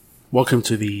Welcome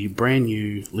to the brand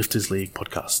new Lifters League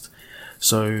podcast.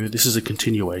 So this is a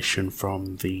continuation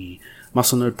from the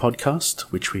Muscle Nerd podcast,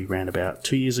 which we ran about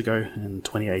 2 years ago in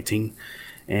 2018.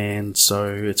 And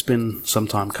so it's been some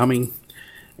time coming,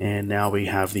 and now we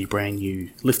have the brand new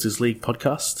Lifters League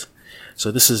podcast. So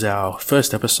this is our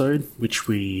first episode, which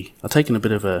we are taking a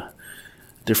bit of a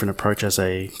different approach as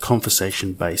a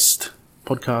conversation-based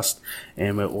podcast,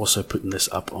 and we're also putting this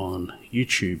up on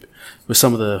YouTube. With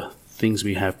some of the things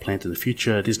we have planned in the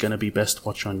future, it is going to be best to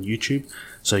watch on YouTube.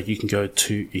 So you can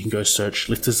go search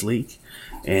Lifters League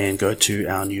and go to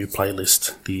our new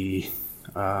playlist, the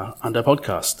under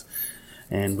podcast,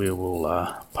 and we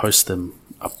will post them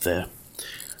up there.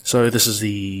 So this is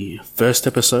the first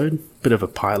episode, bit of a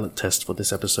pilot test for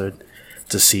this episode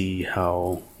to see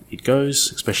how it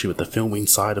goes, especially with the filming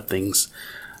side of things.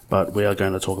 But we are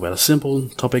going to talk about a simple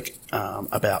topic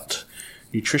about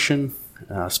nutrition,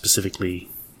 specifically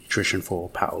nutrition for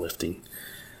powerlifting.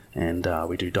 And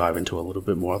we do dive into a little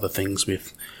bit more other things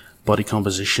with body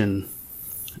composition,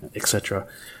 etc.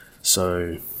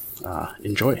 So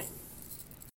enjoy.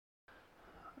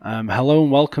 Hello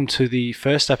and welcome to the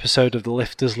first episode of the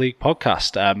Lifters League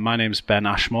podcast. My name's Ben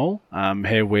Ashmole. I'm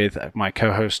here with my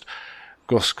co-host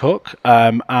Gus Cooke.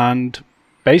 And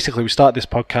basically we started this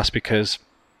podcast because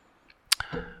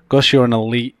Gus, you're an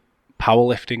elite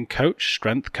powerlifting coach,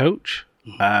 strength coach.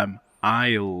 I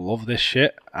love this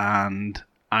shit and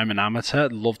I'm an amateur.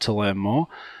 I'd love to learn more.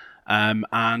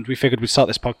 And we figured we'd start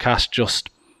this podcast just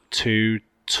to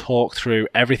talk through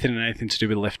everything and anything to do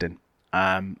with lifting.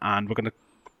 And we're going to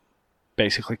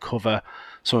basically cover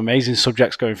some amazing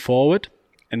subjects going forward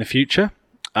in the future.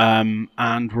 And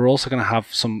we're also going to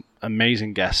have some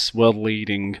amazing guests,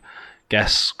 world-leading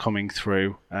guests coming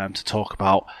through to talk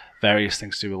about various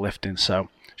things to do with lifting. So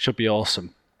should be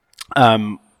awesome.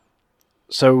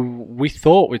 So we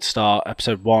thought we'd start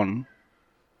episode 1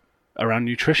 around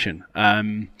nutrition.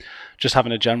 Just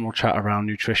having a general chat around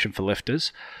nutrition for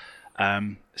lifters.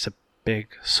 It's a big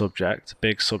subject.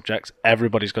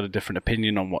 Everybody's got a different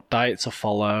opinion on what diet to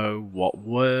follow, what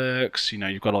works. You know,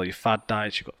 you've got all your fad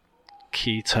diets, you've got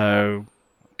keto,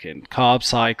 carb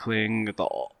cycling.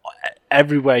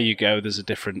 Everywhere you go, there's a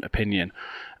different opinion.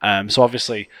 So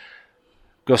obviously,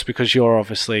 Gus, because you're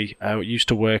obviously used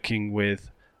to working with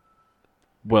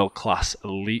world-class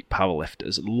elite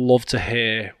powerlifters, love to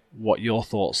hear what your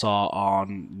thoughts are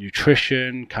on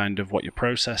nutrition, kind of what your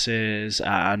process is,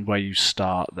 and where you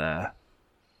start there.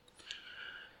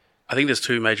 I think there's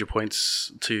two major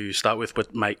points to start with.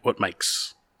 What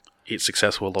makes it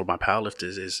successful, a lot of my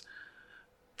powerlifters, is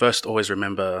first, always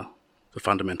remember the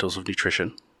fundamentals of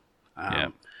nutrition.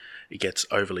 It gets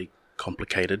overly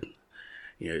complicated.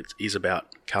 You know, it is about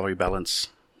calorie balance,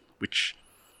 which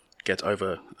gets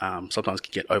sometimes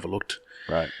can get overlooked.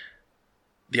 Right.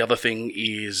 The other thing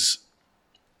is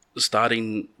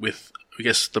starting with, I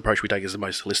guess the approach we take is the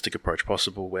most holistic approach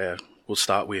possible, where we'll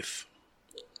start with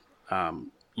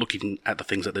looking at the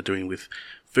things that they're doing with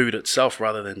food itself,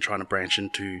 rather than trying to branch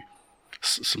into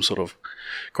some sort of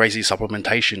crazy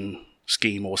supplementation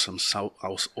scheme or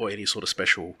any sort of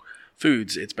special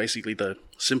foods. It's basically the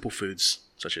simple foods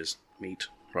such as meat,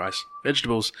 rice,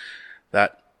 vegetables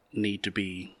that need to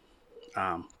be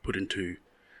put into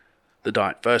the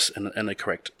diet first, and the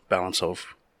correct balance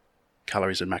of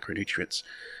calories and macronutrients.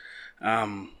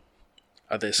 Are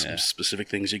there some specific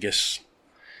things you guess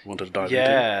you wanted to dive into?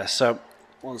 Yeah, so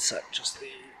one sec, just move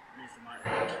the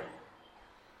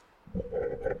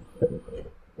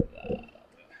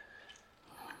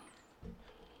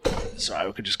mic. Sorry,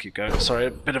 we could just keep going. Sorry,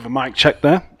 a bit of a mic check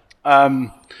there.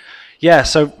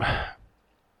 So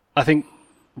I think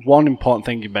one important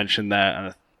thing you mentioned there,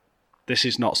 and this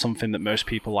is not something that most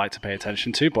people like to pay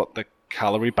attention to, but the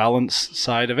calorie balance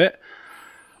side of it.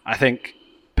 I think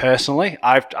personally,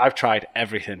 I've tried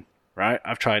everything, right?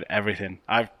 I've tried everything.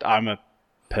 I'm a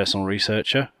personal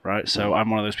researcher, right? So I'm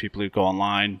one of those people who go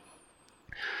online,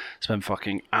 spend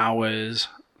fucking hours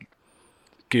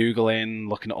Googling,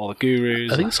 looking at all the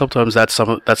gurus. I think sometimes that's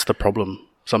the problem.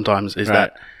 Sometimes is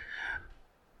that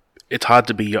it's hard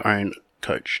to be your own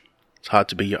coach. It's hard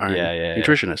to be your own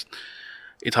nutritionist.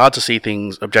 It's hard to see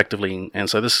things objectively, and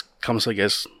so this comes, I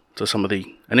guess, to some of the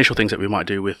initial things that we might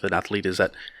do with an athlete, is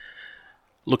that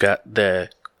look at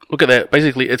their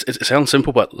basically it sounds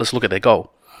simple, but let's look at their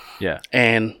goal. Yeah.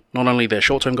 And not only their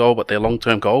short-term goal, but their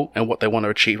long-term goal and what they want to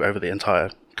achieve over their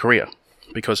entire career.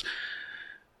 Because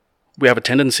we have a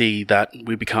tendency that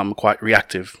we become quite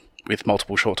reactive with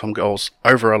multiple short-term goals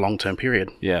over a long-term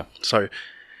period. Yeah. So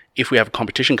if we have a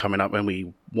competition coming up and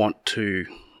we want to,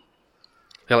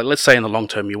 let's say in the long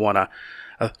term you want a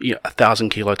 1,000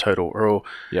 kilo total, or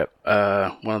Yep.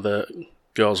 one of the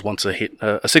girls wants to hit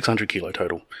a 600 kilo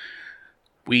total.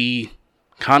 We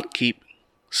can't keep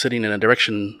sitting in a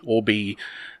direction or be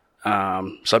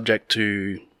subject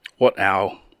to what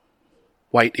our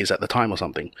weight is at the time or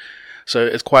something. So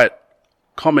it's quite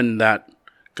common that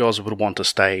girls would want to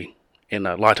stay in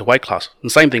a lighter weight class.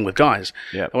 And same thing with guys.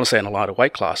 Yep. They want to stay in a lighter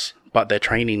weight class, but their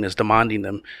training is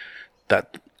demanding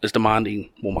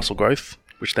more muscle growth,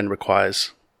 which then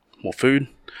requires more food.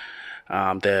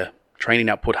 Their training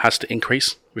output has to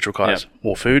increase, which requires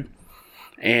more food.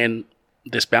 And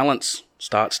this balance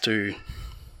starts to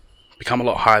become a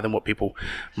lot higher than what people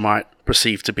might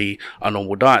perceive to be a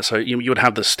normal diet. So you would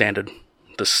have the standard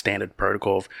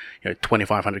protocol of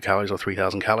 2,500 calories or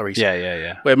 3,000 calories.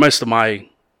 Yeah. Where most of my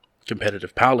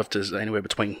competitive powerlifters are anywhere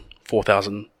between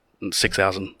 4,000 and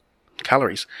 6,000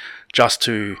 calories, just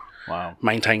to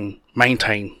maintain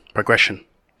progression.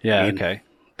 Yeah. in Okay.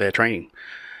 their training.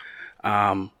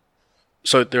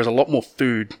 So there's a lot more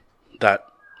food that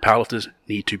powerlifters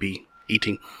need to be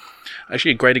eating.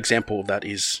 Actually, a great example of that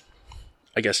is,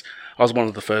 I guess, I was one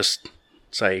of the first,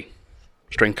 say,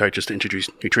 strength coaches to introduce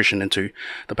nutrition into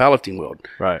the powerlifting world.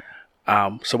 Right.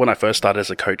 So when I first started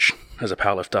as a coach, as a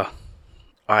powerlifter,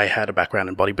 I had a background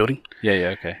in bodybuilding. Yeah.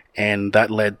 Okay. And that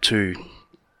led to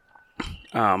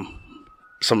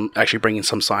bringing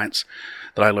some science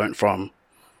that I learned from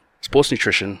sports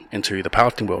nutrition into the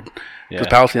powerlifting world. Because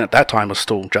powerlifting at that time was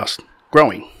still just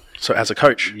growing. So as a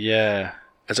coach, I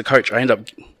ended up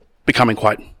becoming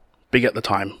quite big at the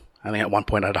time. I think at one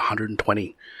point I had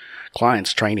 120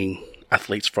 clients training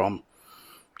athletes from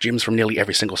gyms from nearly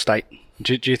every single state.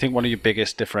 Do you think one of your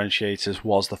biggest differentiators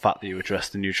was the fact that you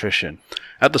addressed the nutrition?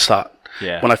 At the start,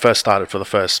 when I first started, for the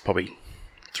first probably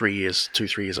 3 years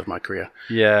of my career,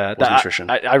 was nutrition.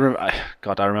 I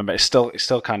remember. It's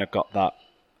still kind of got that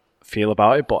feel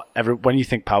about it. But when you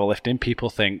think powerlifting, people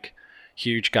think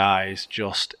huge guys,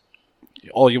 just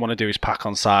all you want to do is pack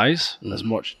on size as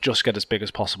much, just get as big as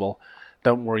possible.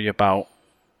 Don't worry about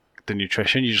the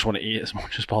nutrition. You just want to eat as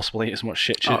much as possible, eat as much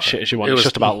shit as you want. It's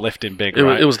just about lifting big,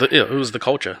 right? It was the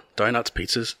culture. Donuts,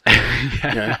 pizzas,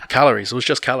 calories. It was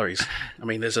just calories. I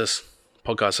mean, there's this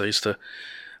podcast I used to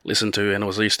listen to, and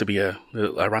it used to be a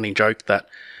running joke that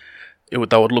they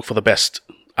would look for the best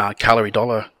calorie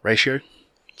dollar ratio.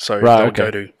 So they'll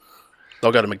go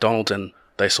to McDonald's, and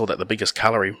they saw that the biggest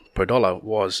calorie per dollar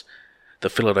was the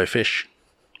fillet fish,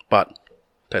 but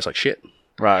tastes like shit.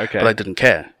 Right. Okay. But they didn't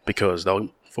care, because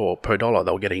per dollar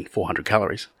they were getting 400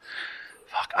 calories.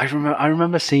 Fuck, I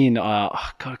remember seeing. God,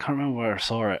 I can't remember where I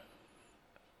saw it.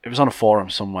 It was on a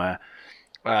forum somewhere.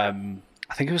 I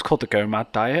think it was called the Go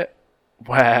Mad diet,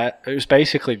 where it was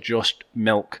basically just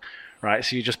milk, right?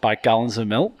 So you just buy gallons of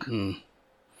milk,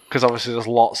 because obviously there's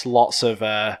lots of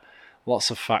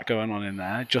fat going on in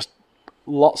there. Just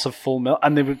lots of full milk,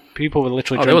 and people were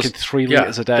literally drinking 3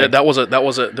 liters a day. That was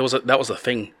a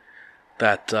thing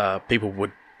that people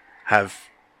would have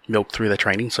milk through their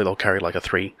training, so they'll carry like a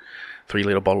 3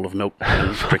 liter bottle of milk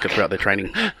and drink it throughout their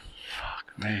training. Fuck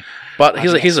me. But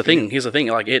here's the thing.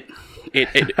 Like it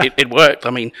worked. I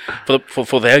mean,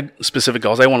 for their specific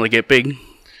goals, they wanted to get big.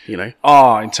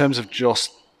 In terms of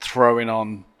just throwing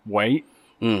on weight,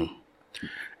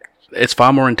 it's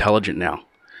far more intelligent now.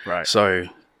 Right. So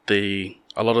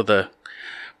some of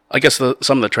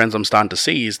the trends I'm starting to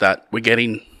see is that we're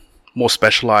getting more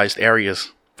specialized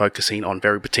areas focusing on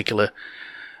very particular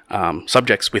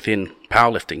subjects within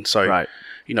powerlifting. So,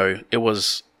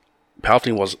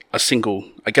 powerlifting was a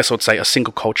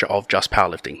single culture of just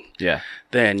powerlifting. Yeah.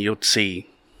 Then you'd see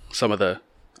some of the,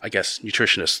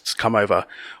 nutritionists come over,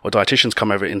 or dietitians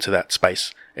come over into that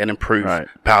space and improve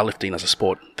powerlifting as a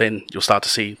sport. Then you'll start to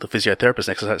see the physiotherapists and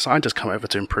exercise scientists come over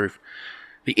to improve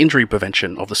the injury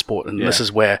prevention of the sport. And this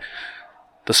is where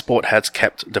the sport has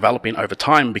kept developing over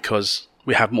time, because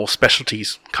we have more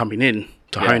specialties coming in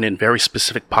to hone in very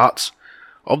specific parts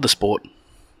of the sport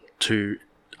to,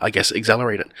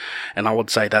 accelerate it. And I would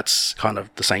say that's kind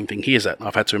of the same thing here, is that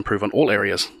I've had to improve on all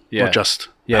areas, not just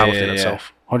powerlifting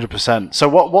itself. 100%. So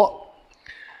what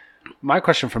my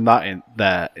question from that in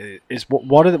there is,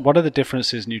 what are the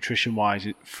differences nutrition-wise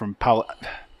from power?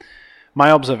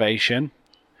 My observation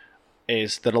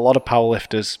is that a lot of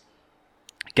powerlifters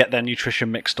get their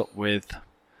nutrition mixed up with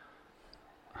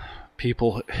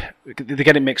people. They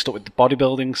get it mixed up with the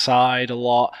bodybuilding side a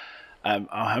lot.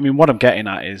 What I'm getting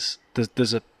at is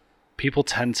people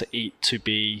tend to eat to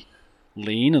be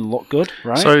lean and look good,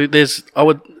 right? So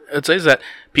I'd say that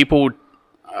people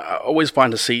always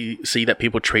find to see that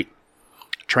people treat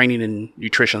training and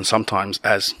nutrition sometimes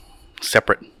as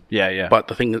separate. Yeah. But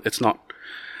the thing, it's not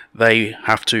they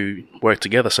have to work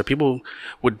together. So people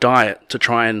would diet to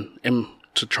try and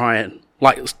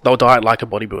they'll diet like a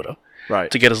bodybuilder,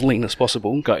 Right. to get as lean as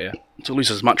possible, Got you. to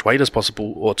lose as much weight as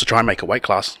possible, or to try and make a weight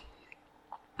class.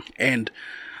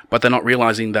 But they're not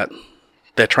realizing that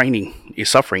their training is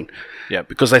suffering. Yeah.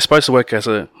 Because they're supposed to work as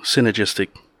a synergistic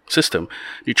system.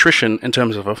 Nutrition, in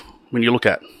terms of when you look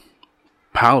at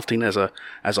powerlifting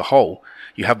as a whole,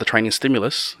 you have the training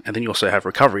stimulus, and then you also have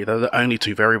recovery. They're the only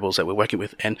two variables that we're working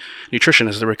with, and nutrition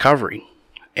is the recovery.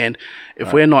 And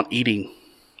if we're not eating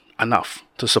enough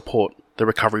to support the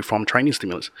recovery from training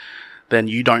stimulus, then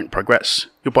you don't progress.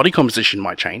 Your body composition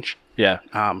might change. Yeah.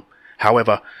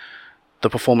 However, the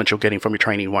performance you're getting from your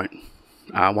training won't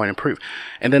improve.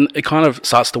 And then it kind of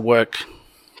starts to work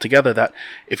together that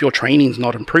if your training's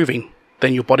not improving,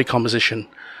 then your body composition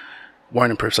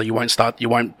won't improve. So you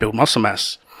won't build muscle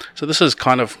mass. So this is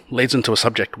kind of leads into a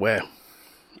subject where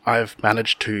I've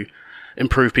managed to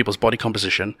improve people's body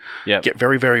composition, get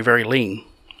very, very, very lean,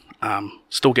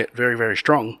 still get very, very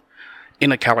strong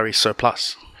in a calorie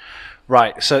surplus.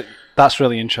 Right. So that's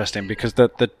really interesting, because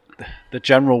the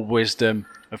general wisdom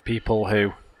of people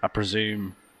who, I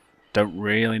presume, don't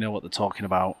really know what they're talking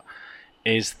about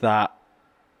is that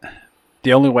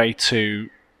the only way to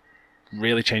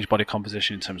really change body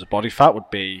composition in terms of body fat would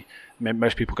be,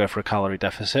 most people go for a calorie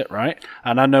deficit, right?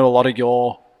 And I know a lot of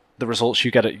the results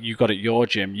you got at your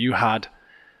gym, you had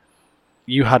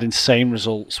insane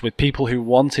results with people who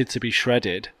wanted to be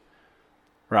shredded,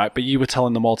 right? But you were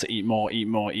telling them all to eat more,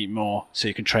 so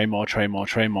you can train more,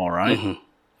 right?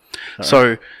 Mm-hmm.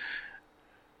 So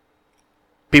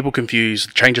people confuse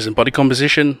changes in body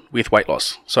composition with weight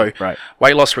loss. So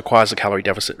weight loss requires a calorie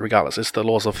deficit regardless. It's the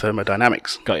laws of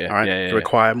thermodynamics. Got you. All right? Yeah, you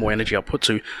require more energy output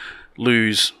to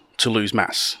lose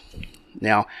mass.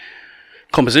 Now,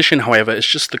 composition, however, is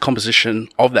just the composition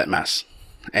of that mass,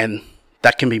 and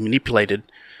that can be manipulated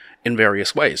in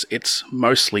various ways. It's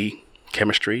mostly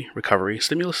chemistry, recovery,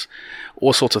 stimulus,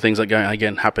 all sorts of things that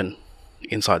happen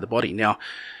inside the body. Now,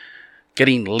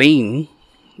 getting lean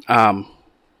can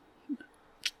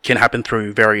happen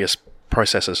through various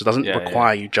processes. It doesn't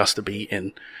require you just to be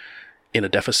in a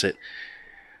deficit.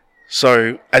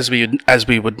 So as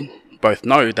we would both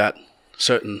know that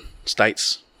certain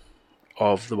states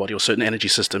of the body or certain energy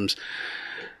systems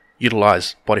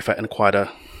utilize body fat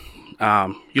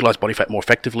utilize body fat more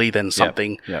effectively than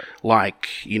something like,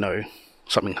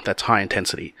 something that's high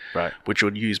intensity, right, which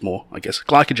would use more, I guess,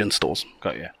 glycogen stores.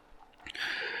 Got you.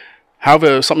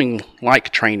 However, something like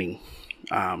training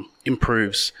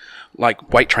improves,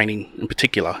 like weight training in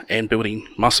particular, and building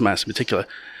muscle mass in particular,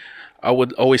 I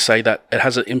would always say that it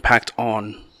has an impact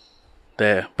on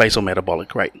their basal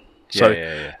metabolic rate. So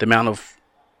the amount of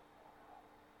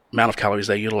calories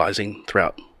they're utilizing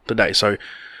throughout the day. So,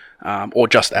 or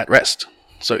just at rest.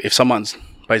 So if someone's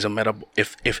basal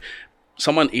if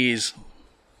someone is,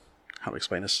 how to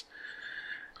explain this?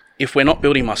 If we're not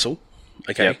building muscle,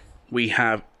 we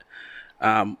have,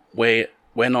 we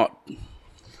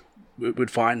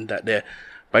would find that their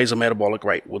basal metabolic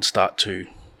rate would start to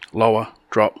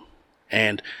drop,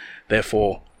 and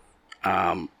therefore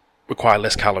require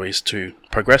less calories to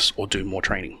progress or do more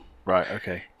training. Right,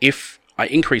 okay. If I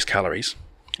increase calories,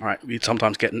 all right, we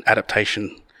sometimes get an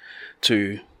adaptation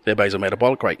to their basal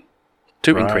metabolic rate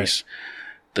to increase.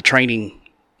 The training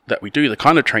that we do, the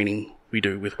kind of training we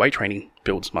do with weight training,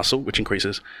 builds muscle, which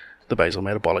increases the basal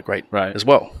metabolic rate as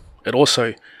well. It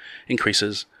also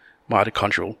increases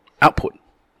mitochondrial output,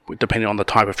 depending on the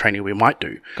type of training we might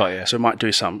do. Got you. So we might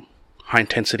do some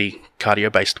high-intensity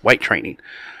cardio-based weight training.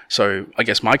 So I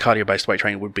guess my cardio-based weight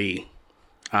training would be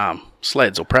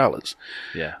sleds or prowlers,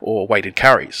 or weighted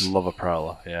carries. Love a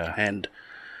prowler, and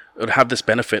it would have this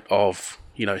benefit of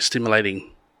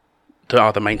stimulating to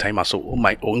either maintain muscle or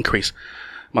increase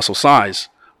muscle size,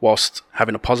 whilst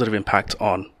having a positive impact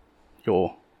on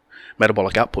your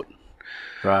metabolic output.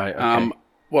 Right. Okay.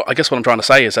 Well, I guess what I'm trying to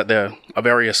say is that there are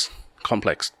various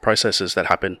complex processes that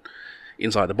happen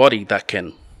inside the body that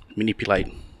can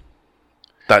manipulate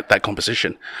that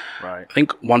composition. Right. I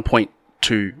think one point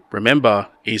to remember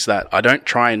is that I don't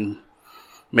try and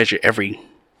measure every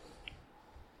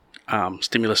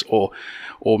stimulus or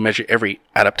measure every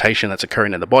adaptation that's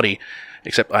occurring in the body,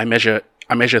 except I measure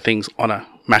things on a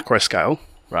macro scale,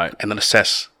 right, and then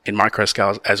assess in micro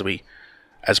scales as we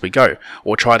go,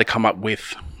 or try to come up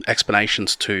with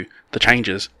explanations to the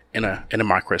changes in a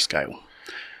micro scale.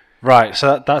 Right.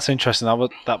 So that's interesting.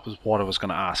 That was what I was going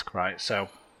to ask. Right. So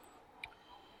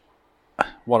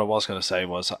what I was going to say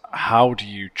was, how do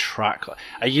you track?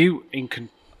 Are you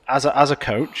as a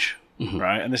coach,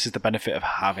 right? And this is the benefit of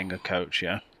having a coach,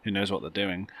 who knows what they're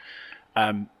doing.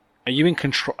 are you in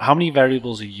control? How many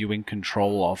variables are you in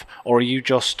control of, or are you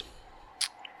just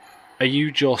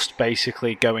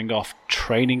basically going off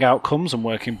training outcomes and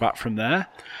working back from there?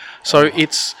 So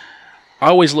I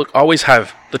always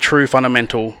have the true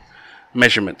fundamental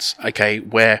measurements, okay,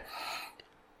 where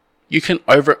you can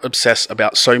over obsess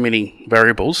about so many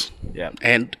variables,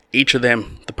 and each of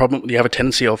them, the problem you have a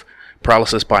tendency of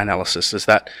paralysis by analysis is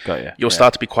that you'll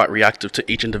start to be quite reactive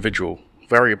to each individual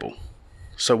variable.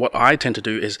 So what I tend to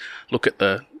do is look at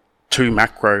the 2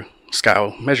 macro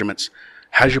scale measurements.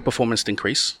 Has your performance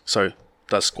increased? So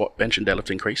does squat, bench, and deadlift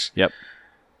increase? Yep.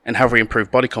 And have we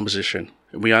improved body composition?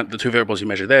 The 2 variables you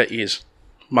measure there is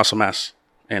muscle mass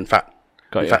and fat.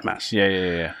 Fat mass.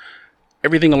 Yeah.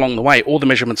 Everything along the way, all the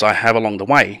measurements I have along the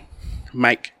way,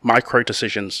 make micro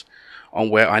decisions on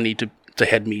where I need to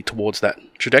head me towards that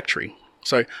trajectory.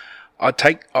 So I'll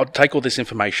take all this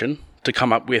information to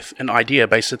come up with an idea,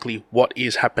 basically what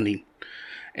is happening.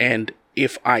 And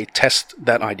if I test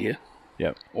that idea,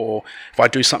 or if I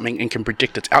do something and can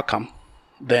predict its outcome,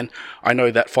 then I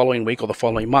know that following week or the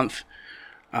following month,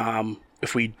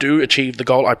 if we do achieve the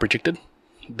goal I predicted,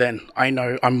 then I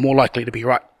know I'm more likely to be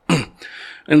right.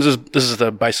 And this is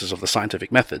the basis of the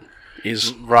scientific method.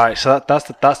 Right. So that's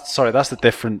the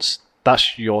difference.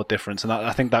 That's your difference, and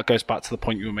I think that goes back to the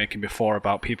point you were making before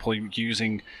about people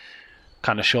using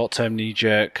kind of short-term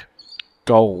knee-jerk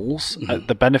goals.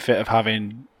 The benefit of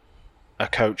having a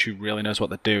coach who really knows what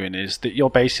they're doing is that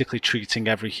you're basically treating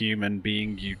every human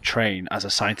being you train as a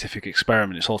scientific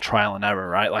experiment. It's all trial and error,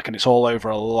 right? And it's all over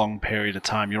a long period of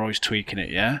time. You're always tweaking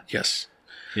it, yeah? Yes.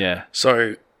 Yeah.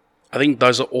 So I think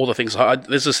those are all the things.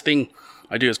 There's this thing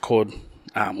I do is called,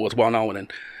 what's well known in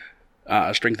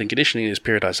strength and conditioning is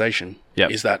periodization.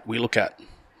 Is that we look at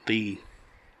the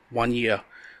 1 year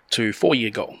to 4 year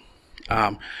goal.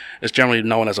 It's generally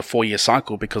known as a 4 year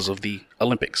cycle because of the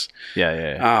Olympics.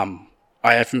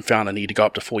 I haven't found a need to go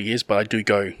up to 4 years, but I do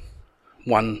go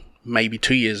 1, maybe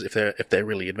 2 years if they're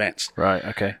really advanced. Right.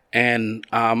 Okay. And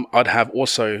I'd have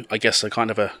also, I guess, a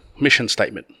kind of a mission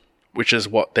statement, which is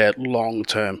what their long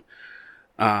term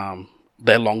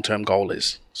goal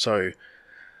is. So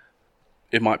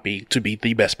it might be to be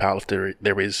the best powerlifter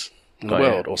there is in the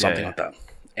world, or something like that.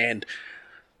 And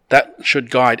that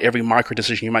should guide every micro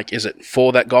decision you make. Is it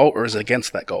for that goal or is it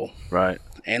against that goal? Right.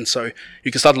 And so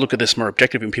you can start to look at this more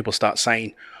objectively when people start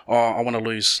saying, "Oh, I want to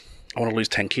lose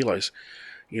 10 kilos."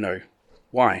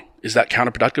 Why? Is that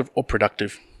counterproductive or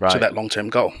productive to that long-term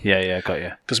goal? Yeah, got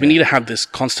you. Because we need to have this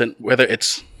constant, whether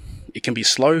it can be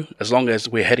slow as long as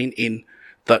we're heading in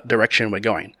the direction we're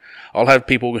going. I'll have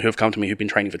people who have come to me who've been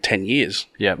training for 10 years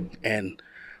and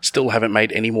still haven't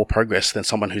made any more progress than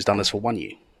someone who's done this for 1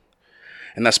 year.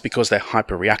 And that's because they're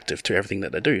hyper-reactive to everything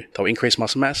that they do. They'll increase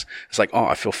muscle mass. It's like, oh,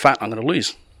 I feel fat, I'm going to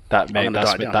lose. That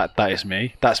is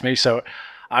me. That's me. So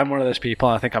I'm one of those people.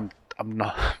 I think I'm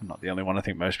not the only one. I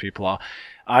think most people are.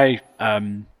 I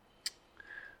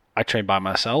train by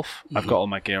myself. I've got all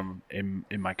my gear in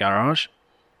my garage,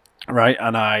 right?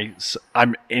 And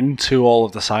I'm into all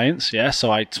of the science. Yeah.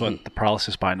 So I went the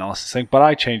paralysis by analysis thing, but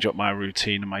I change up my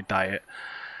routine and my diet.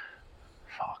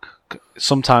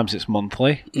 Sometimes it's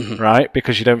monthly, right?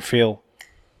 Because you don't feel.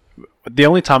 The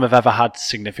only time I've ever had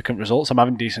significant results, I'm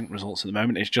having decent results at the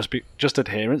moment, is just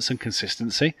adherence and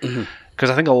consistency. Because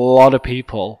I think a lot of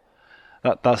people,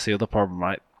 that's the other problem,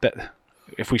 right? That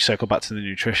if we circle back to the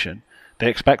nutrition, they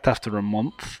expect after a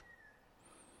month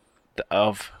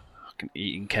of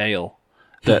eating kale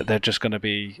that they're just going to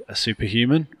be a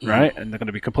superhuman, right? And they're going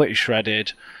to be completely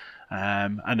shredded.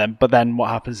 But then what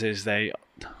happens is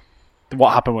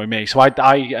what happened with me? So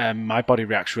my body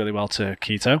reacts really well to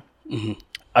keto.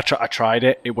 I tried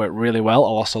it. It worked really well. I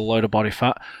lost a load of body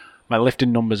fat. My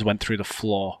lifting numbers went through the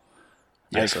floor.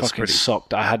 Yes, it fucking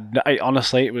sucked.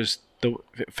 Honestly, it was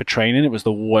for training. It was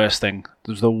the worst thing. It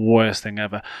was the worst thing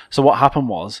ever. So what happened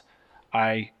was,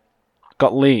 I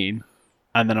got lean,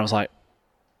 and then I was like,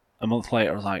 a month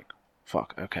later, I was like,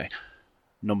 fuck, okay,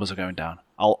 numbers are going down.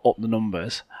 I'll up the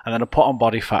numbers, and then I put on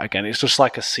body fat again. It's just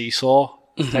like a seesaw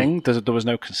thing. There was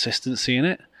no consistency in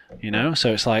it,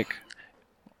 So it's like,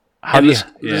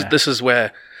 this is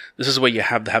where you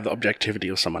have to have the objectivity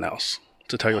of someone else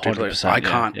to tell you what to do.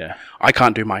 I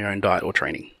can't do my own diet or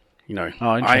training.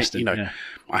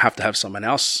 I have to have someone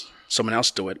else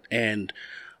do it, and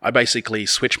I basically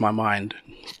switch my mind,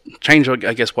 change,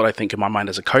 I guess, what I think in my mind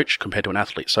as a coach compared to an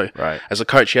athlete. So as a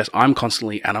coach, yes, I'm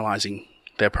constantly analyzing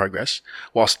their progress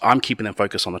whilst I'm keeping them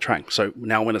focused on the track. So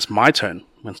now when it's my turn,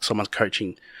 when someone's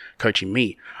coaching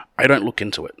me, I don't look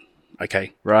into it.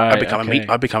 Okay. Right. I become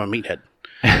a meathead,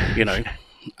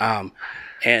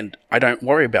 and I don't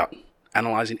worry about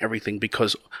analyzing everything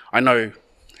because I know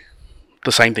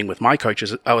the same thing with my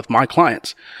coaches, with my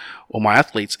clients or my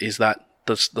athletes, is that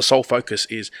the sole focus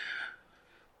is,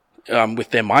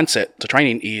 with their mindset to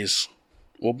training is,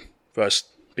 well, first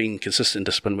being consistent and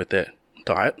disciplined with their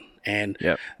diet, and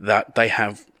that they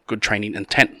have good training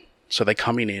intent. So they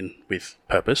come in with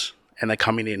purpose, and they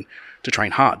come in to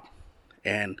train hard,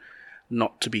 and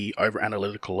not to be over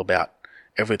analytical about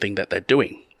everything that they're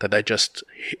doing, that they're just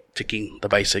ticking the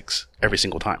basics every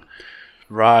single time.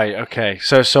 Right. Okay.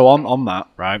 So on that,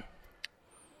 right,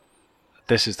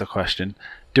 this is the question: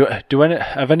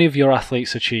 have any of your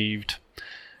athletes achieved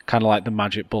kind of like the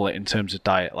magic bullet in terms of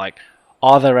diet? Like,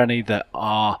 are there any that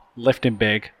are lifting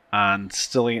big and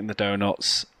still eating the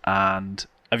donuts? And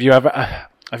have you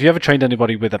ever trained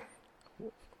anybody with a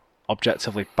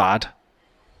objectively bad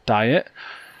diet?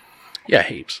 Yeah,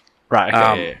 heaps. Right.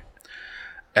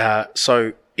 Okay.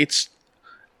 So it's,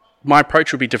 my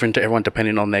approach would be different to everyone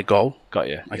depending on their goal. Got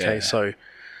you. Okay. So,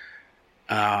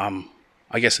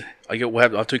 I guess I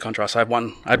have two contrasts. I had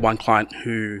one client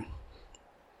who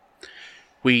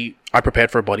I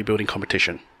prepared for a bodybuilding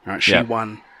competition. Right. She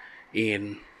won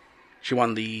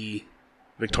the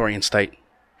Victorian State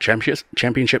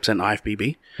Championships and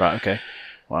IFBB. Right. Okay.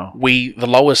 Wow. The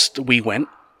lowest we went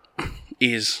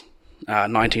is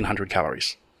 1,900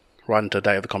 calories right into the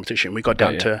day of the competition. We got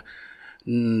down to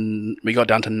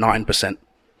 9%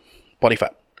 body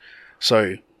fat.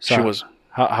 So she was.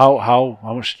 How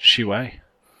much did she weigh?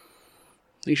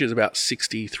 I think she was about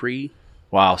 63.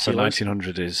 Wow. So kilos.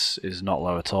 1,900 is not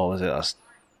low at all, is it?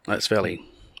 That's fairly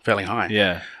high.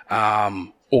 Yeah.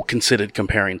 Or considered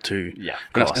comparing to. Yeah.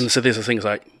 Of course. And so there's the things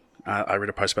like, I read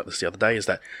a post about this the other day, is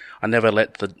that I never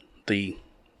let the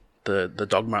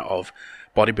dogma of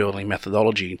bodybuilding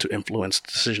methodology to influence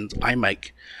decisions I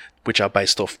make, which are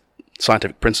based off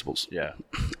scientific principles. Yeah.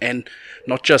 And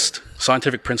not just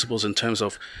scientific principles in terms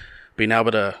of being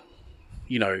able to,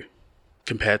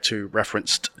 compare to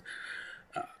referenced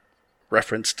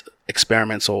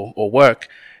experiments or work,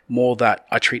 more that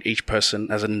I treat each person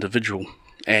as an individual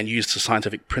and use the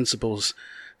scientific principles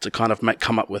to kind of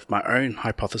come up with my own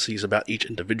hypotheses about each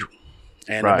individual,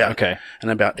 and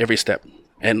about every step,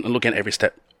 and looking at every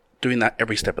step, doing that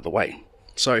every step of the way.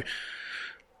 So,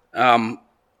 knowing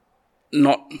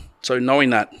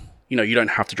that you don't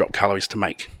have to drop calories to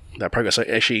make that progress. So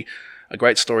actually, a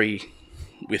great story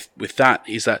with that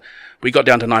is that we got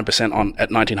down to 9% at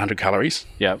 1,900 calories.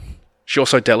 Yeah. She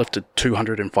also deadlifted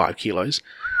 205 kilos,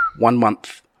 1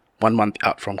 month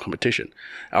out from competition.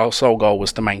 Our sole goal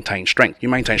was to maintain strength. You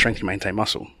maintain strength, you maintain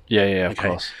muscle. Yeah, of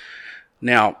course.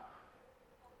 Now,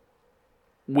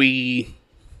 there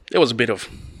was a bit of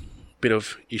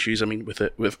issues. I mean, with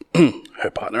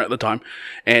her partner at the time,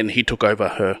 and he took over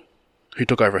her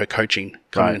coaching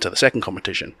coming into the second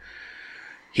competition.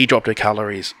 He dropped her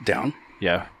calories down.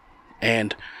 Yeah,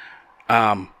 and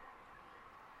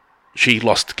she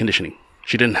lost conditioning.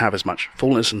 She didn't have as much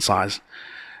fullness and size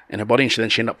in her body, and she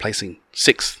ended up placing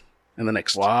 6th in the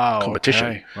next competition.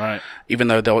 Okay. Right. Even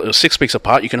though it was 6 weeks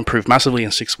apart, you can improve massively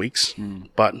in 6 weeks,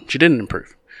 but she didn't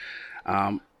improve,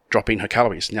 dropping her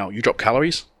calories. Now, you drop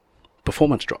calories,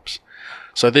 performance drops.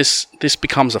 So this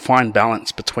becomes a fine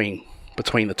balance between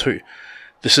the two.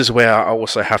 This is where I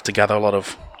also have to gather a lot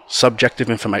of subjective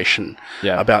information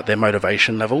about their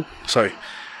motivation level. So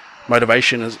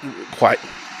motivation is quite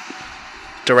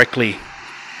directly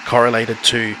correlated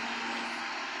to...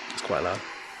 It's quite loud.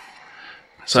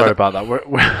 Sorry about that.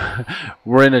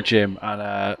 We're in a gym and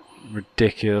a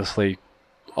ridiculously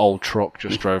old truck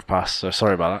just drove past, so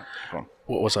sorry about that. Go on.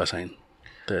 What was I saying?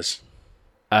 There's...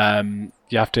 you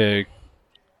have to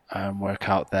work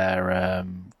out their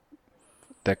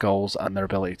goals and their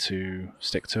ability to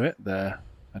stick to it, their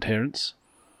adherence.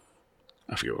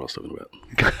 I forget what I was talking about.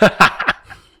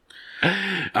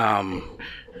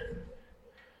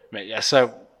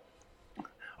 So,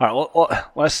 all right,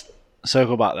 let's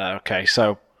circle back there. Okay,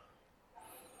 so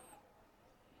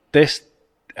this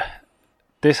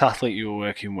athlete you were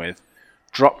working with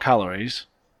dropped calories,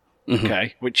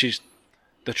 okay, which is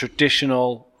the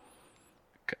traditional,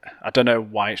 I don't know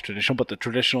why it's traditional, but the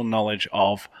traditional knowledge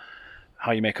of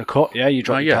how you make a cut. Yeah, you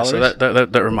drop your calories. So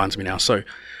that reminds me now. So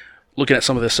looking at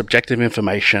some of the subjective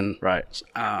information, right,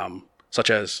 such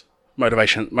as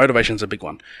motivation. Motivation's a big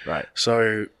one. Right.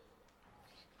 So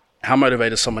how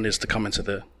motivated someone is to come into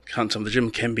the gym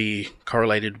can be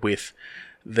correlated with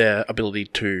their ability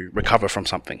to recover from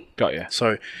something. Got you.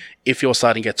 So if you're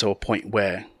starting to get to a point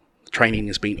where training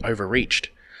is being overreached,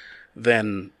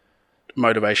 then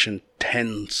motivation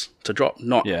tends to drop,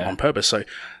 not on purpose. So a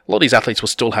lot of these athletes will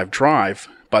still have drive,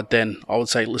 but then I would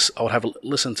say I would have a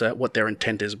listen to what their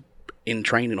intent is in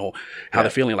training or how they're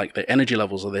feeling, like their energy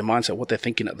levels or their mindset, what they're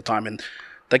thinking at the time. And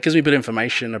that gives me a bit of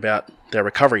information about their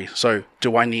recovery. So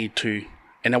do I need to,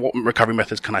 and then what recovery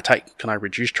methods can I take? Can I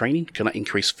reduce training? Can I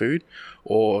increase food?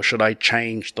 Or should I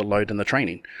change the load in the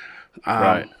training?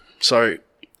 Right. So,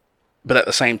 but at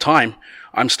the same time,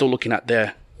 I'm still looking at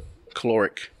their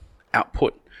caloric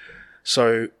output.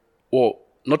 So, or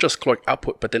not just caloric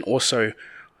output, but then also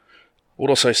would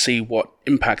also see what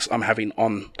impacts I'm having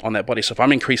on their body. So if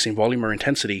I'm increasing volume or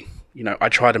intensity, I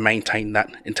try to maintain that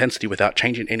intensity without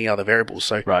changing any other variables.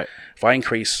 So if I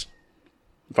increase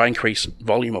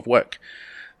volume of work,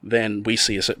 then we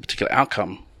see a certain particular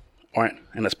outcome, right?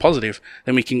 And it's positive,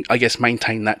 then we can, I guess,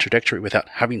 maintain that trajectory without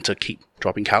having to keep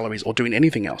dropping calories or doing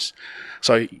anything else.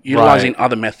 So utilizing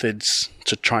other methods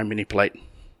to try and manipulate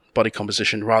body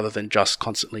composition rather than just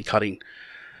constantly cutting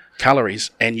calories.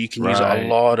 And you can use a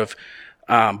lot of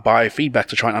biofeedback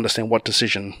to try and understand what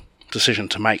decision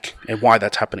to make and why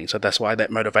that's happening. So that's why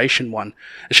that motivation one,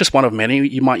 it's just one of many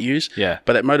you might use. Yeah.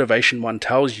 But that motivation one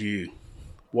tells you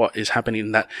what is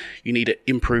happening, that you need to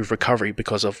improve recovery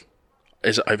because of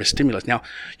is it overstimulus. Now,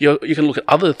 you can look at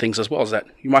other things as well, as that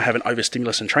you might have an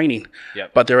overstimulus in training,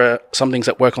 but there are some things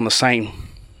that work on the same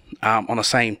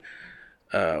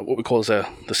what we call the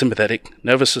sympathetic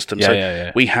nervous system.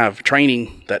 So we have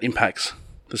training that impacts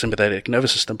the sympathetic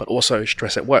nervous system, but also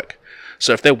stress at work.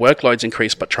 So if their workload's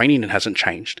increased but training hasn't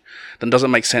changed, then it doesn't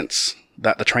make sense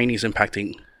that the training is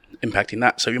impacting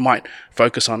that. So you might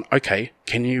focus on, okay,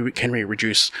 can we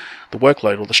reduce the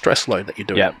workload or the stress load that you're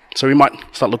doing? Yep. So we might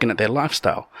start looking at their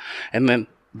lifestyle, and then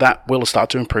that will start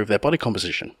to improve their body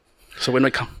composition. So when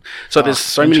we come, there's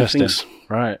so many things,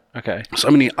 right? Okay, so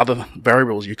many other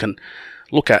variables you can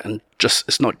look at, and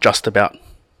it's not just about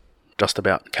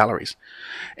calories.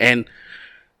 And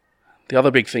the other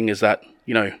big thing is that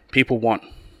people want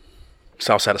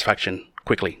self-satisfaction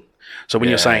quickly. So when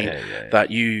you're saying that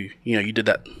you did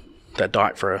that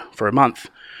diet for a month,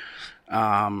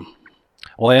 well,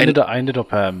 I ended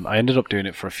up doing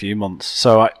it for a few months.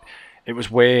 So it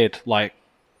was weird. Like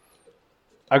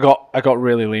I got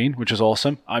really lean, which was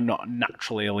awesome. I'm not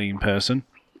naturally a lean person,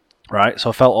 right?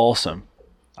 So I felt awesome.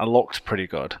 I looked pretty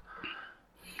good.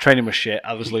 Training was shit.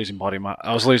 I was losing body mass.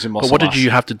 I was losing muscle. But what did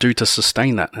you have to do to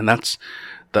sustain that? And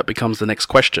that becomes the next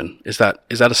question. Is that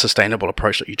a sustainable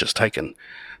approach that you just taken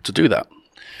to do that?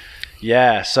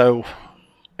 Yeah. So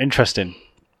interesting.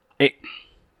 It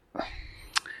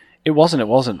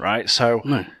wasn't right. So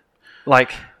no.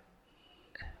 Like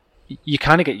you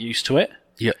kind of get used to it.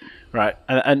 Yeah. Right.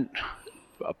 And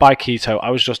by keto, I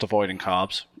was just avoiding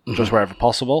carbs, just wherever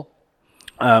possible.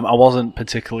 I wasn't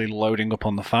particularly loading up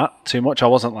on the fat too much. I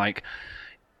wasn't like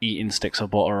eating sticks of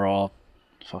butter or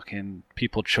fucking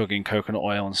people chugging coconut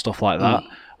oil and stuff like that.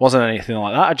 Wasn't anything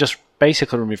like that. I just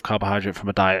basically removed carbohydrate from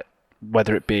a diet,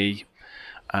 whether it be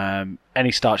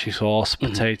any starchy sauce,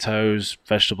 potatoes,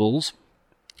 vegetables.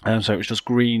 So it was just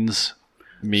greens,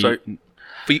 meat. So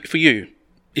for you,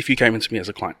 if you came into me as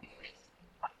a client,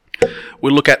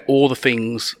 we'll look at all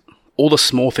the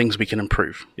small things we can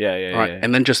improve. Right?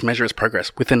 And then just measure its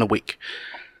progress within a week.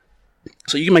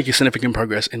 So you can make your significant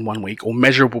progress in 1 week, or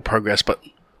measurable progress, but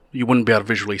you wouldn't be able to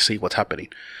visually see what's happening.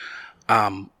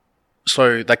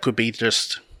 So that could be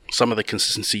just some of the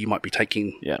consistency you might be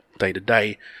taking day to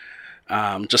day,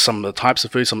 just some of the types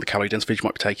of food, some of the calorie dense foods you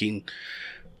might be taking.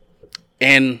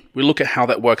 And we look at how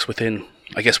that works within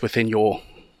your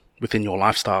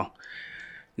lifestyle.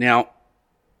 Now,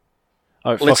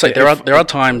 let's say there are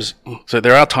times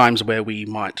where we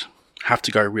might have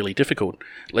to go really difficult.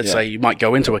 Let's say you might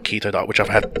go into a keto diet, which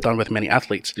I've done with many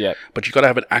athletes. Yeah. But you've got to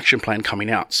have an action plan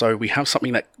coming out. So we have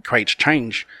something that creates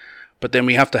change, but then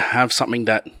we have to have something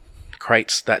that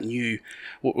creates that new,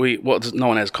 what's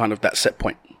known as kind of that set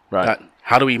point. Right. That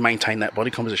how do we maintain that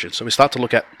body composition? So we start to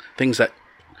look at things that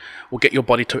will get your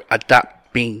body to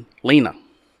adapt being leaner,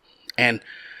 and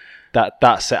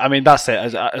that's it. I mean, that's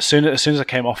it. As soon as I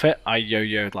came off it, I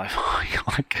yo-yoed like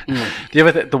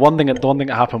the one thing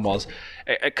that happened was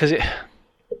because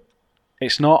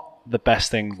it's not the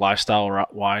best thing lifestyle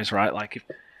wise, right? Like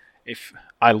if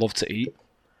I love to eat,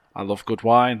 I love good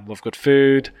wine, love good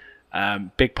food.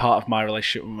 Big part of my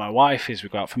relationship with my wife is we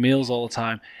go out for meals all the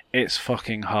time. It's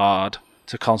fucking hard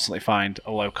to constantly find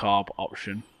a low carb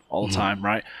option all the time,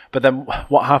 right? But then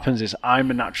what happens is I've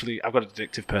got an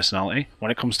addictive personality. When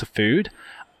it comes to food,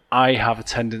 I have a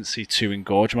tendency to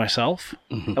engorge myself.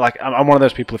 Like I'm one of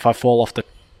those people. If I fall off the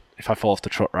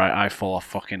truck, right, I fall off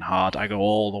fucking hard. I go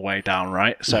all the way down,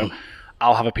 right? So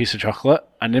I'll have a piece of chocolate,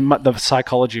 and the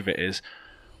psychology of it is,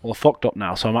 well, I fucked up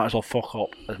now, so I might as well fuck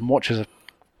up as much as I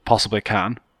possibly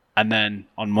can, and then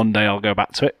on Monday I'll go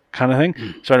back to it kind of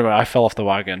thing. So anyway, I fell off the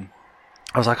wagon.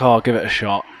 I was like, oh, I'll give it a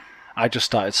shot. I just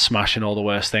started smashing all the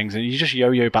worst things, and you just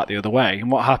yo-yo back the other way. And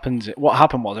what happened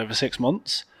was, over 6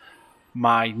 months,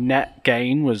 my net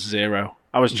gain was 0.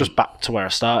 I was just back to where I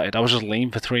started. I was just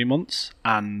lean for 3 months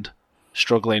and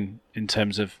struggling in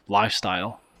terms of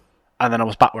lifestyle. And then I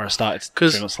was back where I started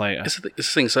 3 months later. It's the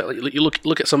thing. So you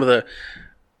look at some of the...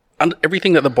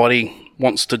 everything that the body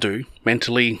wants to do,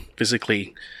 mentally,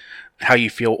 physically, how you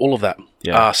feel, all of that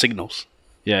are signals.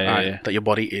 That your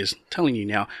body is telling you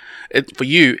now. For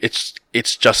you, it's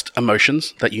just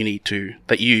emotions that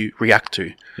you react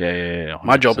to.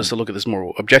 My job is to look at this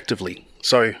more objectively.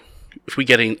 So if we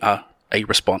get in a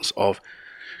response of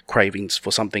cravings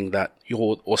for something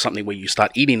or something where you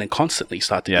start eating and constantly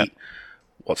start to eat,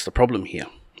 what's the problem here?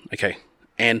 Okay,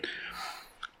 and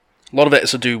a lot of that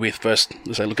is to do with, first,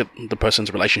 let's say, look at the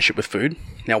person's relationship with food.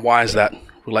 Now, why is that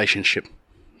relationship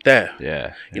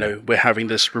there? You know, we're having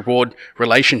this reward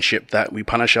relationship that we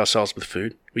punish ourselves with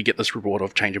food. We get this reward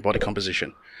of change in body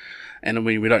composition. And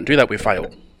when we don't do that, we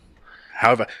fail.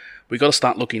 However, we've got to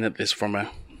start looking at this from a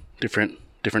different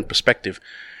perspective.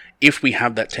 If we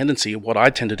have that tendency, what I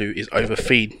tend to do is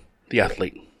overfeed the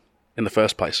athlete in the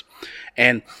first place.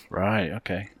 And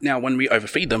now when we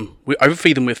overfeed them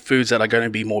with foods that are going to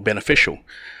be more beneficial,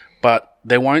 but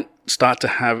they won't start to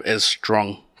have as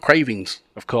strong cravings,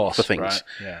 of course, for things.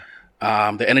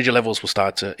 The energy levels will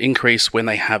start to increase when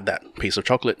they have that piece of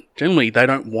chocolate. Generally, they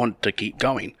don't want to keep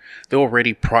going. They're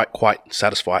already quite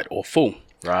satisfied or full.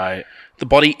 Right. The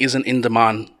body isn't in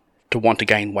demand to want to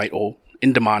gain weight or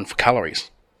in demand for calories.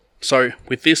 So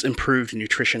with this improved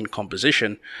nutrition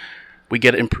composition, we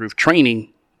get improved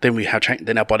training, then we have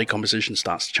then our body composition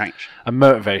starts to change. A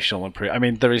motivational improvement. I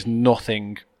mean, there is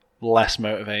nothing less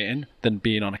motivating than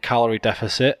being on a calorie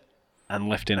deficit and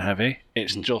lifting heavy.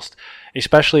 It's just,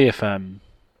 especially if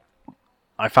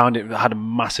I found it had a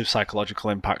massive psychological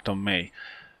impact on me,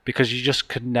 because you just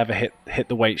could never hit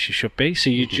the weights you should be. So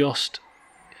you just,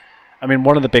 I mean,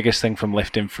 one of the biggest thing from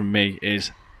lifting from me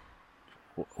is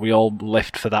we all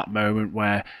lift for that moment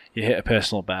where you hit a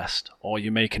personal best or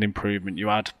you make an improvement, you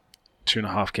add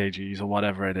 2.5 kgs or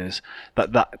whatever it is.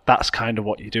 That's kind of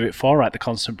what you do it for, right? The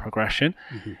constant progression.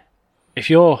 If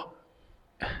you're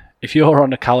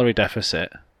on a calorie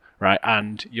deficit, right,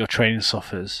 and your training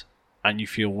suffers and you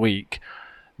feel weak,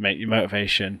 mate, your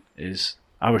motivation is,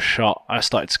 I was shot. I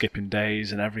started skipping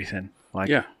days and everything.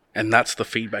 And that's the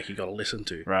feedback you got to listen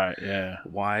to. Right, yeah.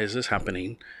 Why is this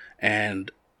happening? And,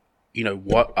 you know,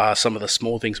 what are some of the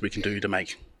small things we can do to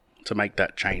make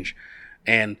that change?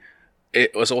 And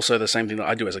it was also the same thing that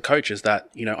I do as a coach, is that,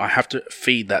 you know, I have to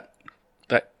feed that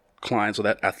client's or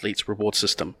that athlete's reward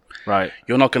system. Right.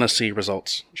 You're not going to see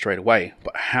results straight away,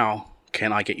 but how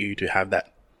can I get you to have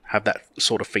that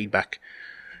sort of feedback?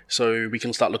 So we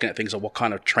can start looking at things like, what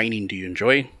kind of training do you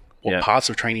enjoy? What parts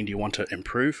of training do you want to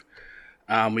improve?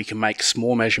 We can make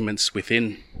small measurements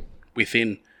within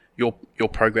your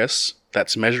progress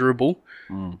that's measurable,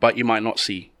 but you might not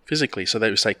see physically. So they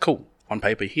would say, cool, on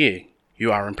paper here,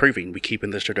 you are improving. We keep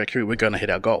in this trajectory. We're going to hit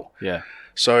our goal. Yeah.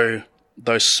 So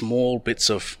those small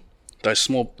bits of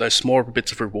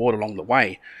reward along the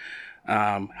way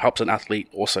helps an athlete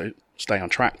also stay on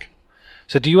track.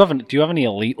 So do you have any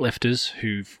elite lifters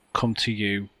who've come to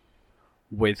you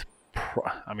with?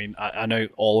 I mean, I know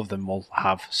all of them will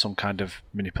have some kind of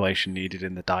manipulation needed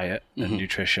in the diet and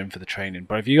nutrition for the training.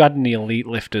 But have you had any elite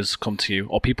lifters come to you,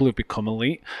 or people who've become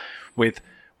elite with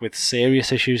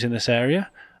serious issues in this area,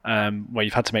 where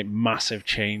you've had to make massive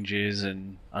changes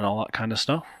and all that kind of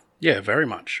stuff? Yeah, very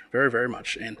much, very, very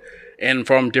much, and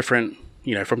from different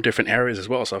areas as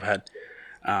well. So I've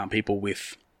had people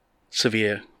with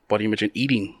severe body image and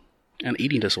eating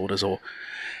disorders,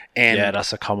 yeah,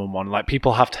 that's a common one. Like,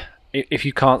 people have to, if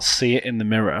you can't see it in the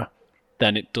mirror,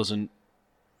 then it doesn't.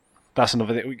 That's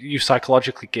another thing. You're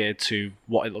psychologically geared to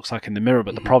what it looks like in the mirror,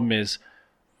 but the problem is,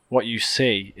 what you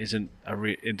see isn't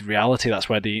in reality. That's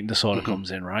where the eating disorder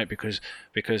comes in, right? Because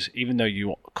even though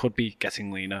you could be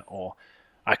getting leaner, or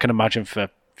I can imagine for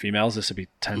females this would be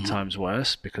 10 times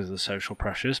worse because of the social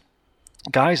pressures.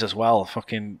 Guys as well,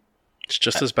 fucking. It's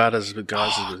just as bad as with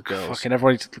guys as with girls. Fucking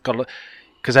everybody's got to look.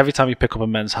 Because every time you pick up a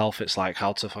Men's Health, it's like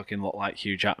how to fucking look like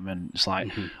Hugh Jackman. It's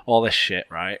like all this shit,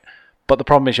 right? But the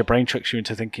problem is your brain tricks you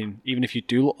into thinking, even if you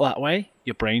do look that way,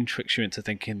 your brain tricks you into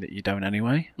thinking that you don't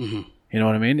anyway. You know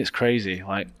what I mean? It's crazy.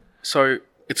 Like, so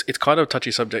it's kind of a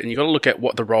touchy subject, and you got to look at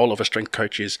what the role of a strength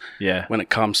coach is when it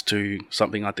comes to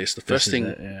something like this. The first thing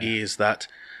is that,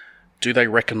 do they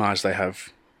recognize they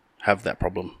have that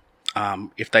problem?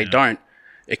 If they don't,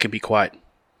 it can be quite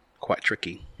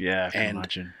tricky. Yeah, I can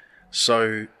imagine.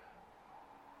 So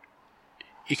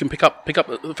you can pick up.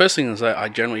 The first thing is that I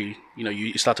generally,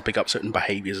 you start to pick up certain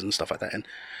behaviors and stuff like that, and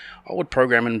I would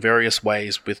program in various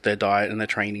ways with their diet and their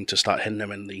training to start heading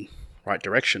them in the right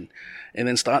direction, and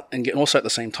then also at the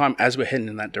same time as we're heading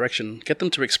in that direction, get them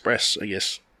to express, I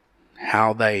guess,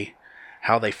 how they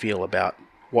feel about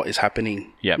what is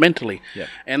happening mentally. Yep.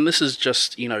 And this is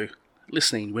just,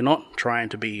 listening. I'm not trying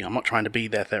to be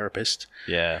their therapist.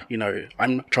 Yeah.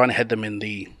 I'm trying to head them in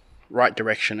the right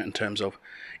direction in terms of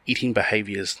eating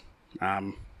behaviors,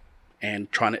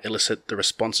 and trying to elicit the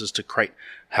responses to create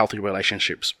healthy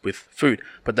relationships with food.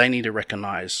 But they need to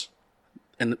recognize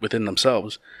within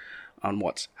themselves on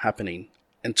what's happening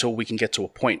until we can get to a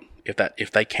point,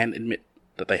 if they can admit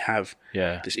that they have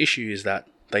this issue, is that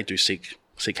they do seek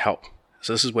help.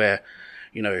 So this is where,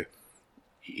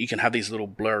 you can have these little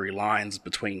blurry lines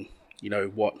between,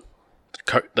 what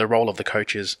the role of the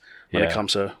coach is when it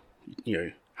comes to,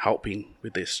 helping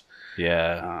with this.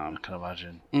 Yeah, I can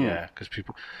imagine. Yeah, because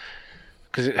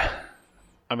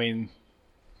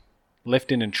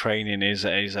lifting and training is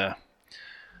a.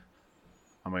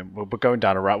 We're going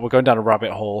down a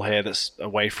rabbit hole here that's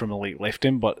away from elite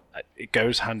lifting, but it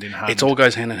goes hand in hand. It all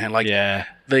goes hand in hand.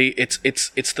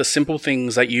 It's the simple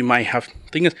things that you may have.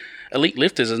 Thing is, elite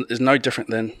lifters is no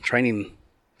different than training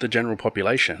the general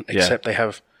population, except they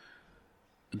have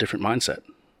a different mindset.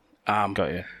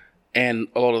 Got you. And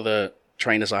a lot of the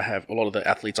trainers I have, a lot of the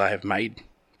athletes I have made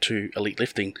to elite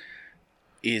lifting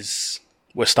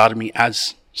started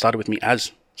with me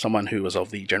as someone who was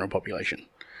of the general population.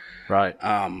 Right.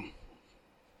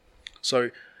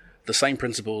 So the same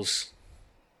principles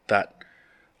that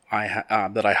I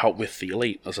help with the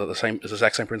elite is the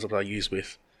exact same principles I use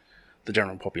with the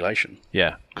general population.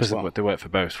 Yeah, because they work for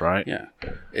both, right? Yeah.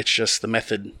 It's just the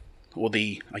method, or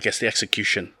the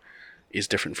execution is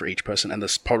different for each person, and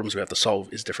the problems we have to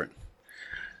solve is different.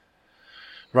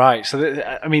 Right. So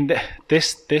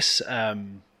this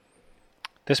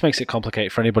makes it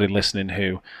complicated for anybody listening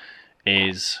who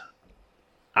is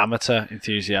amateur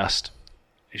enthusiast.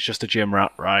 It's just a gym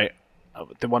rat, right?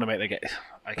 They want to make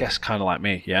I guess kind of like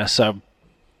me, yeah. So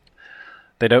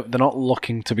they're not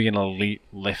looking to be an elite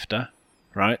lifter,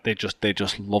 right? They just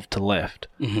love to lift.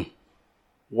 Mm-hmm.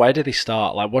 Where do they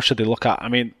start? Like, what should they look at?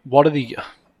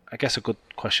 I guess a good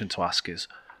question to ask is,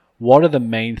 what are the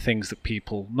main things that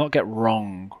people not get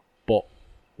wrong, but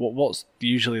what's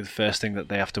usually the first thing that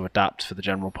they have to adapt for the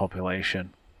general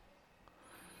population?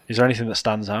 Is there anything that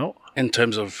stands out in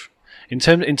terms of the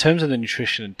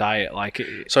nutrition and diet?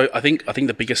 So I think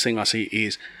the biggest thing I see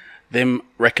is them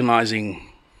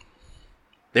recognizing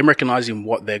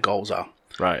what their goals are.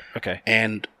 Right. Okay.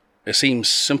 And it seems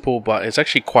simple, but it's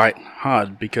actually quite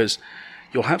hard, because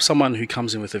you'll have someone who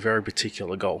comes in with a very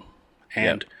particular goal,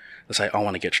 and they say, "I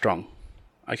want to get strong."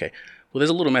 Okay. Well, there's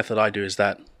a little method I do, is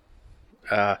that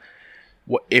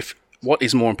what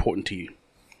is more important to you?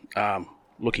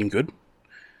 Looking good,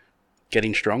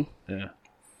 getting strong,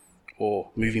 or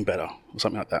moving better, or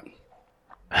something like that.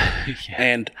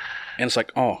 And it's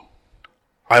like, oh,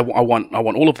 I want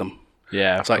all of them.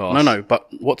 Yeah, it's like, no, but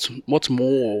what's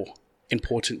more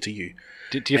important to you?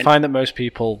 Do you find that most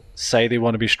people say they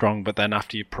want to be strong, but then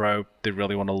after you probe, they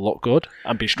really want to look good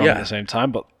and be strong at the same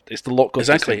time? But it's the look good.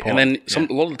 Exactly. And then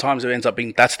a lot of the times it ends up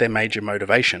being that's their major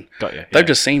motivation. Got you. They've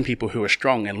just seen people who are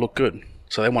strong and look good,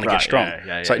 so they want to get strong.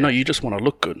 It's like, no, you just want to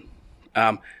look good.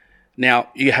 Now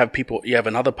you have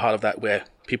another part of that where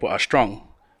people are strong,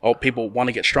 or people want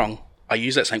to get strong. I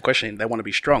use that same question. They want to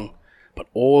be strong, but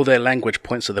all their language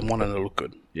points to them wanting to look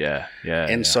good.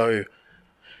 So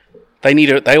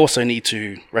they also need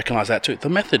to recognize that too. The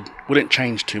method wouldn't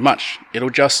change too much.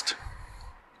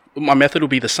 My method will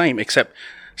be the same, except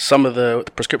some of the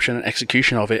prescription and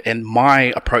execution of it, and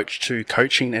my approach to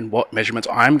coaching and what measurements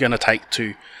I'm going to take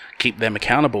to keep them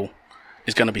accountable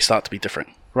is going to start to be different.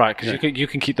 Right, because you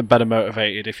can keep them better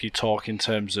motivated if you talk in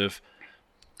terms of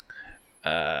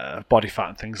body fat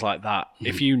and things like that. Mm-hmm.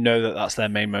 If you know that that's their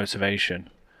main motivation,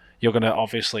 you're going to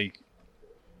obviously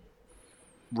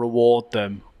reward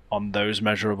them on those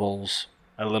measurables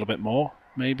a little bit more,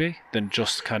 maybe, than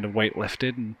just kind of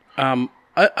weightlifted. And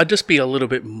I'd just be a little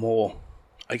bit more,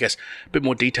 I guess, a bit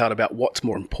more detailed about what's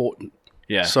more important.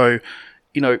 Yeah. So,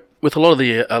 with a lot of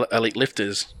the elite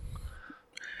lifters,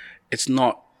 it's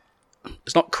not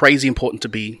crazy important to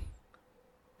be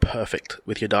perfect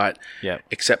with your diet,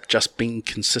 except just being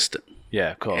consistent.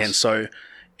 Yeah, of course. And so,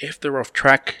 if they're off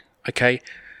track, okay,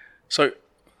 so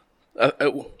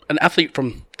an athlete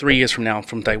from 3 years from now,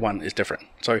 from day one, is different.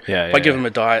 So if I give them a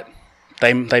diet,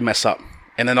 they mess up,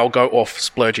 and then they'll go off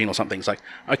splurging or something. It's like,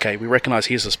 okay, we recognize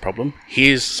here's this problem.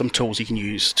 Here's some tools you can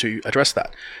use to address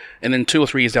that. And then 2 or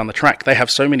 3 years down the track, they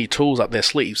have so many tools up their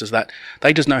sleeves is that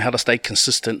they just know how to stay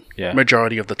consistent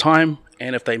majority of the time.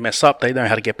 And if they mess up, they know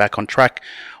how to get back on track,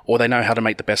 or they know how to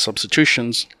make the best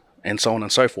substitutions, and so on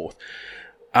and so forth.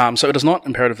 So it is not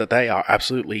imperative that they are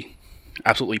absolutely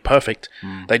perfect.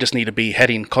 They just need to be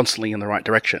heading constantly in the right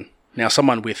direction. Now,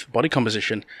 someone with body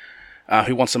composition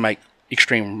who wants to make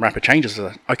extreme rapid changes,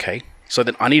 okay, so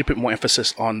then I need to put more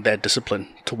emphasis on their discipline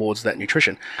towards that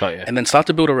nutrition. Got you. And then start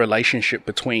to build a relationship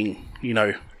between,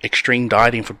 extreme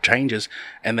dieting for changes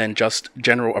and then just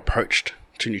general approach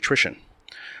to nutrition.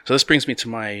 So this brings me to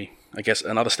my, I guess,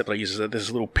 another step that I use is that there's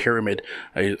a little pyramid.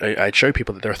 I show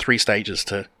people that there are 3 stages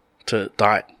to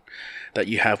diet. That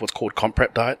you have what's called comp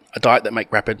prep diet, a diet that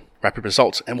make rapid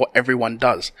results, and what everyone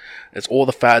does. It's all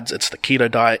the fads, it's the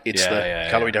keto diet, it's the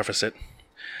calorie deficit.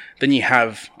 Then you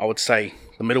have, I would say,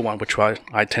 the middle one, which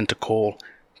I tend to call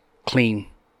clean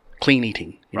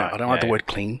eating. I don't like the word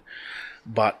clean,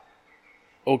 but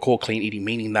I'll call clean eating,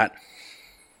 meaning that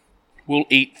we'll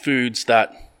eat foods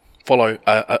that follow,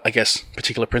 I guess,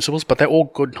 particular principles, but they're all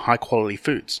good, high quality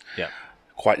foods. Yeah.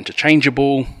 Quite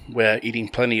interchangeable. We're eating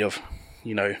plenty of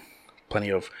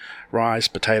rice,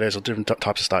 potatoes, or different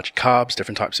types of starchy carbs,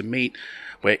 different types of meat.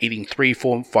 We're eating 3,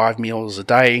 4, 5 meals a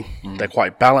day. They're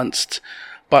quite balanced,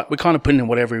 but we're kind of putting in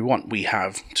whatever we want. We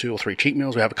have 2 or 3 cheat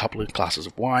meals. We have a couple of glasses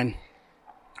of wine,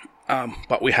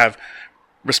 but we have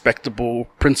respectable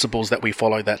principles that we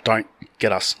follow that don't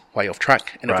get us way off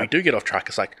track. And if we do get off track,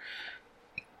 it's like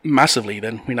massively,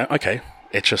 then we know, okay,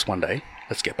 it's just one day.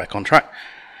 Let's get back on track.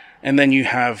 And then you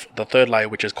have the third layer,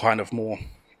 which is kind of more,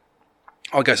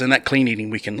 okay, so in that clean eating,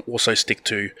 we can also stick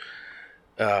to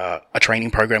a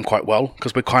training program quite well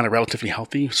because we're kind of relatively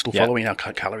healthy, still following our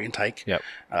calorie intake,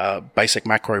 basic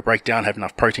macro breakdown, have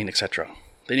enough protein, etc.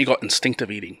 Then you got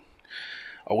instinctive eating.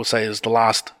 I would say is the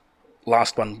last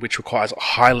one, which requires a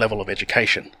high level of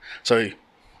education. So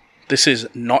this is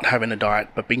not having a diet,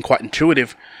 but being quite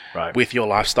intuitive with your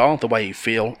lifestyle, the way you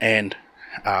feel, and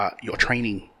your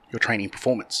training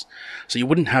performance. So you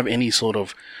wouldn't have any sort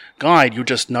of guide. You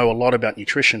just know a lot about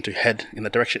nutrition to head in the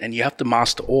direction, and you have to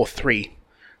master all 3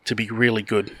 to be really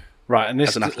good. Right, and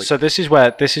as an athlete. So this is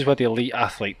where the elite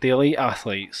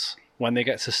athletes, when they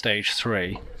get to stage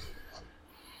 3,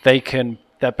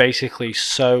 they're basically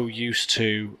so used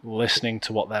to listening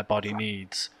to what their body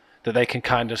needs that they can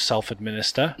kind of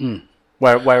self-administer.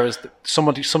 Whereas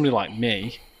somebody like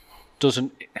me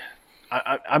doesn't.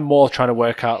 I'm more trying to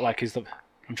work out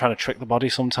I'm trying to trick the body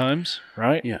sometimes,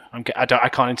 right? Yeah. I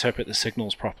can't interpret the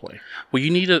signals properly. Well,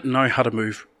 you need to know how to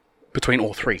move between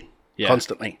all 3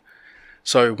 constantly.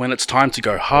 So when it's time to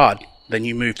go hard, then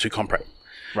you move to comp prep.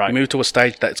 Right. You move to a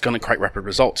stage that's going to create rapid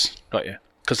results. Got you.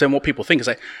 Because then what people think is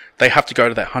they have to go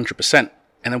to that 100%.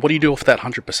 And then what do you do with that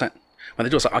 100%? When they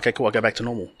do, it's like, okay, cool, I'll go back to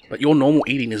normal. But your normal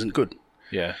eating isn't good.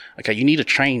 Yeah. Okay, you need to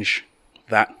change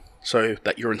that so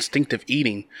that your instinctive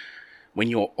eating, when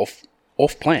you're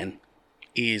off plan,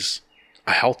 is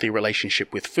a healthy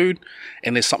relationship with food,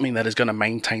 and there's something that is going to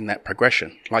maintain that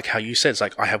progression. Like how you said, it's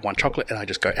like I have one chocolate and I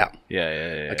just go out.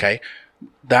 Yeah. Okay,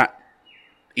 that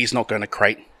is not going to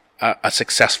create a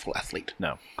successful athlete.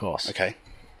 No, of course. Okay,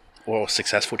 or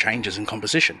successful changes in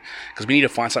composition, because we need to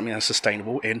find something that's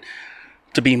sustainable, and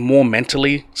to be more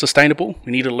mentally sustainable,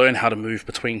 we need to learn how to move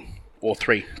between all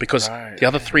 3, because the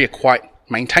other 3 are quite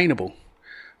maintainable,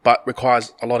 but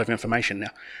requires a lot of information. Now,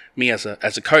 me as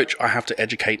a coach, I have to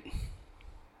educate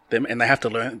them, and they have to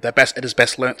learn. It is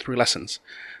best learnt through lessons,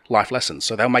 life lessons.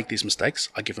 So they'll make these mistakes.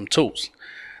 I give them tools.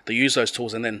 They use those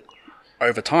tools, and then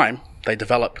over time, they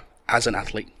develop as an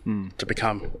athlete to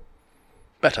become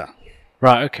better.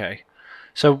 Right. Okay.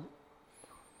 So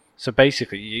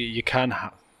basically, you can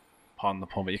have, pardon the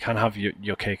pun, but you can have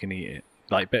your cake and eat it.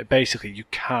 Like, basically, you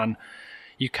can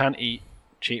eat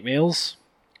cheat meals.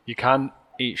 You can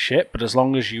eat shit, but as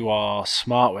long as you are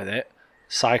smart with it,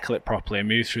 cycle it properly, and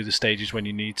move through the stages when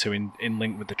you need to in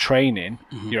link with the training,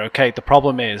 you're okay. The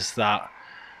problem is that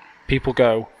people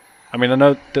go, I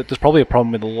know that there's probably a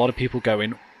problem with a lot of people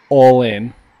going all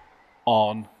in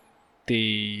on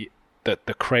the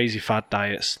crazy fad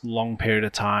diets, long period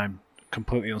of time,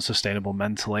 completely unsustainable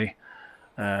mentally,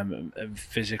 and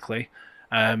physically,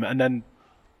 and then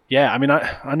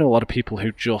I know a lot of people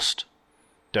who just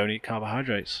don't eat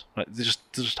carbohydrates. Like they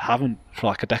just haven't for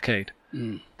like a decade.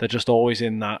 They're just always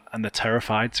in that, and they're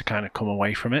terrified to kind of come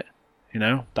away from it.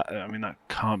 That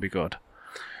can't be good.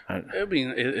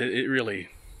 It really,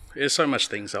 there's so much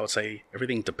things. I would say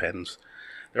everything depends.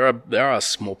 There are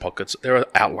small pockets. There are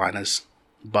outliners,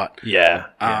 but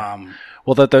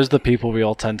well, those are the people we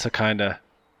all tend to kind of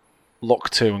look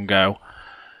to and go,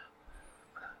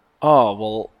 oh,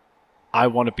 well, I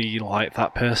want to be like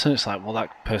that person. It's like, well,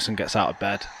 that person gets out of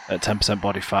bed at 10%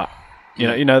 body fat.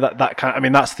 You know that kind. I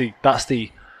mean, that's the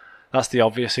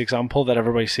obvious example that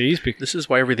everybody sees. This is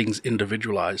why everything's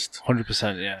individualized.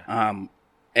 100%, yeah.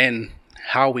 And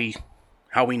how we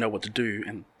know what to do,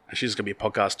 and actually there's going to be a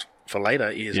podcast for later,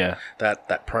 is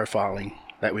that profiling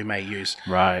that we may use.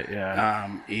 Right,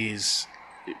 yeah.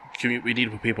 We need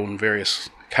to put people in various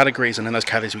categories, and in those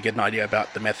categories we get an idea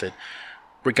about the method.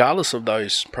 Regardless of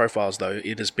those profiles, though,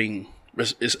 it is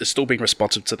still being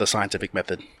responsive to the scientific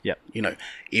method. Yeah. You know,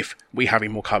 if we're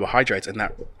having more carbohydrates and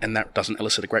that doesn't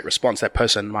elicit a great response, that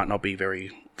person might not be very,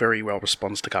 very well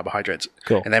responds to carbohydrates.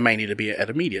 Cool. And they may need to be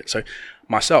at immediate. So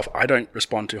myself, I don't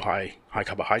respond to high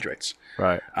carbohydrates.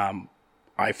 Right.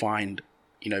 I find,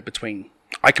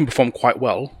 I can perform quite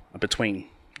well between,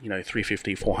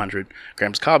 350, 400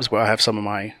 grams of carbs, where I have some of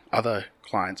my other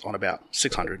clients on about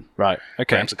 600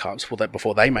 grams of carbs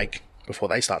before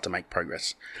they start to make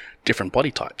progress. Different body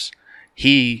types.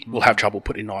 He will have trouble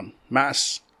putting on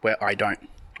mass, where I don't.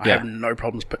 I have no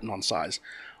problems putting on size.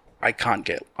 I find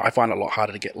it a lot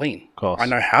harder to get lean. Of course. I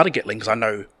know how to get lean because I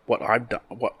know what I've done,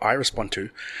 what I respond to,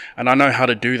 and I know how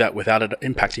to do that without it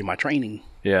impacting my training.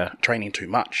 Yeah. Training too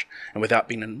much and without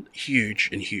being in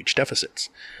huge deficits.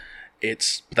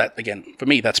 It's that, again, for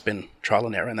me, that's been trial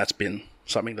and error, and that's been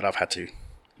something that I've had to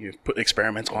put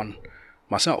experiments on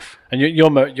myself. And your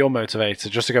motivator,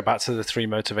 just to go back to the 3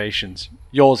 motivations,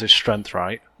 yours is strength,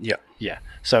 right? Yeah. Yeah.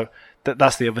 So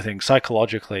that's the other thing.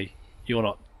 Psychologically, you're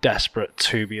not desperate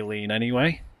to be lean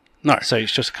anyway. No. So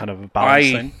it's just kind of a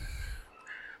balance thing.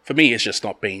 For me, it's just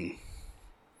not being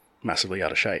massively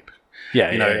out of shape. Yeah.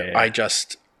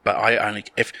 I only,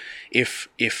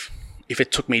 if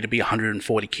it took me to be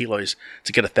 140 kilos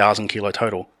to get 1,000 kilo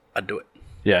total, I'd do it.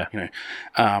 Yeah.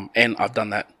 And I've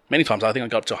done that many times. I think I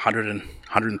got up to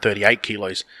 138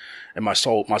 kilos, and my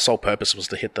sole purpose was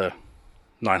to hit the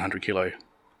 900 kilo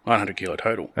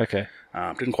total. Okay.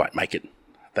 Didn't quite make it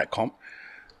that comp,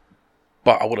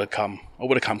 but I would have come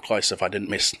close if I didn't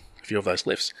miss a few of those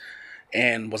lifts.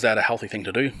 And was that a healthy thing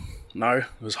to do? No, it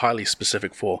was highly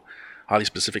specific for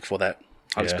that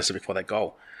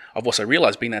goal. I've also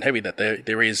realized, being that heavy, that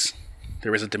there is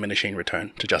a diminishing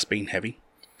return to just being heavy.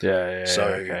 Yeah. So,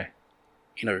 okay.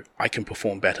 I can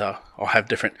perform better. I'll have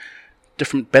different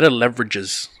better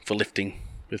leverages for lifting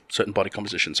with certain body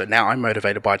composition. So now I'm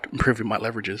motivated by improving my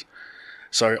leverages.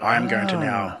 So I'm going to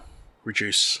now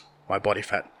reduce my body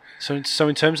fat. So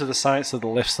in terms of the science of the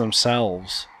lifts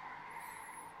themselves,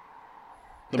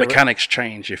 the mechanics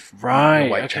change if the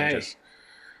weight changes.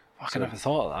 I never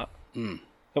thought of that.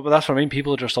 But that's what I mean.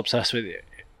 People are just obsessed with,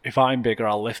 if I'm bigger,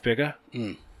 I'll lift bigger.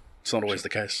 It's not always the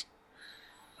case.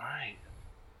 Right.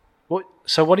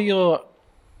 So what are your...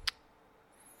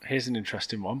 Here's an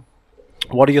interesting one.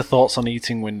 What are your thoughts on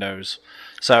eating windows?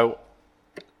 So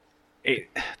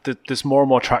there's more and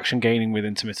more traction gaining with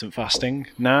intermittent fasting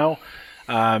now.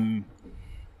 I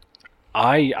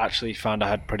actually found I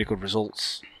had pretty good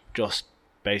results just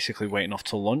basically waiting off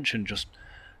till lunch and just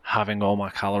having all my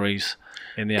calories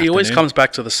in the afternoon. It always comes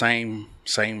back to the same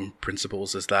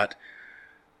principles, as that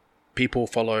people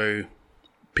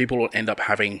will end up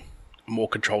having more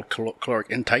controlled caloric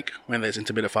intake when there's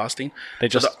intermittent fasting.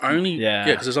 Because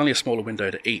there's only a smaller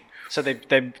window to eat. So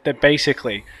they're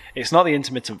basically, it's not the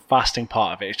intermittent fasting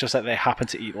part of it. It's just that they happen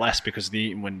to eat less because of the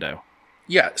eating window.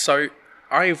 Yeah. So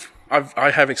I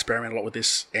have experimented a lot with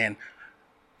this, and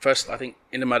first, I think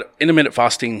intermittent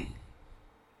fasting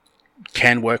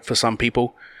can work for some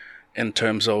people in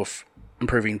terms of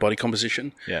improving body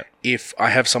composition. Yeah. If I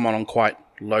have someone on quite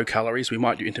low calories, we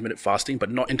might do intermittent fasting,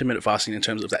 but not intermittent fasting in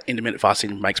terms of that intermittent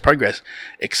fasting makes progress,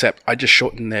 except I just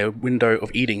shorten their window of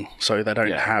eating so they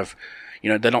don't have,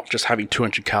 they're not just having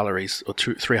 200 calories or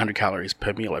 300 calories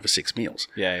per meal over 6 meals.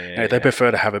 They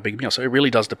prefer to have a big meal. So it really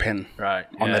does depend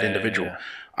on that individual.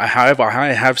 However, I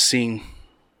have seen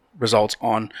results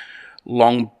on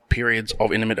long periods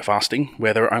of intermittent fasting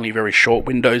where there are only very short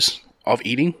windows of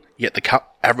eating, yet the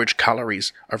average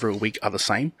calories over a week are the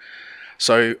same.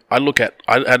 So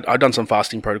I've done some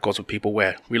fasting protocols with people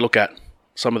where we look at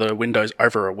some of the windows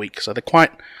over a week. So they can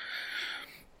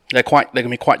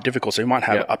be quite difficult. So you might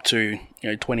have up to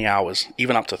 20 hours,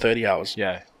 even up to 30 hours.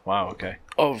 Yeah. Wow. Okay.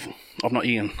 Of not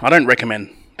eating. I don't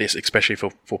recommend this, especially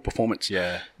for performance.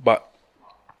 Yeah. But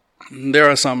there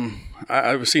are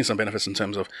I've seen some benefits in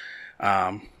terms of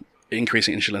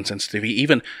increasing insulin sensitivity.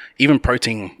 Even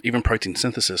protein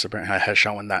synthesis apparently has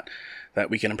shown that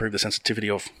we can improve the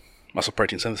sensitivity of muscle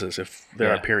protein synthesis if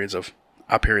there are periods of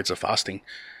fasting.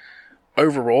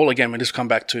 overall, again, we just come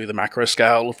back to the macro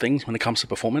scale of things when it comes to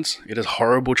performance. It is a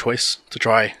horrible choice to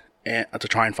try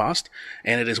and fast,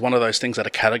 and it is one of those things that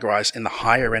are categorized in the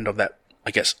higher end of that,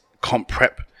 I guess, comp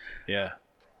prep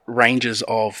ranges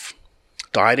of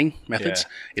dieting methods.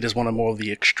 It is one of more of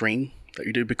the extreme that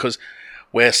you do, because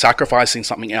we're sacrificing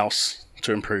something else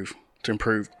to improve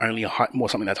only more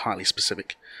something that's highly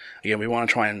specific. Again, we want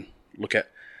to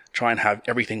try and have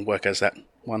everything work as that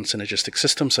one synergistic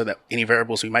system, so that any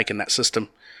variables we make in that system,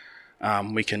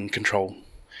 we can control.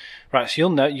 Right.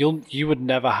 So you would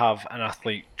never have an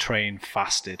athlete train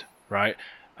fasted, right?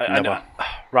 Never.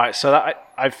 Right. So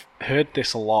that I've heard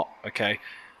this a lot. Okay.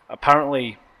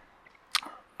 Apparently,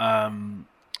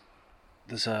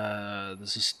 there's a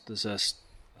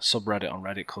subreddit on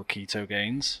Reddit called Keto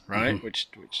Gains, right? Mm-hmm. Which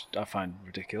I find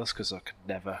ridiculous, because I could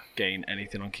never gain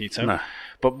anything on keto. No.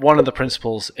 But one of the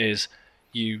principles is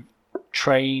you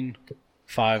train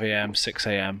 5 a.m., 6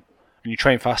 a.m., and you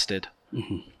train fasted,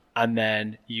 and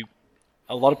then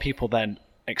a lot of people then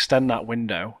extend that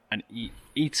window and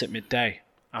eat at midday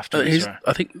afterwards.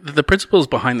 I think the principles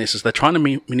behind this is they're trying to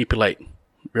manipulate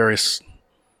various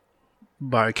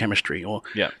biochemistry or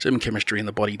certain chemistry in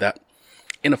the body that,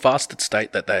 in a fasted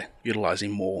state, that they're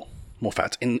utilizing more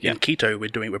fats. In keto,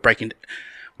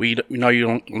 we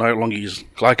no longer use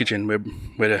glycogen.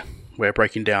 We're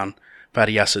breaking down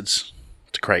fatty acids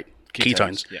to create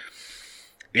ketones. Yeah.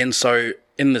 And so,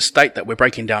 in the state that we're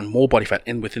breaking down more body fat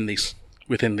within these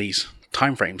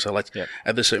time frames, so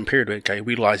at this certain period, we're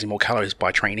utilizing more calories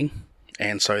by training,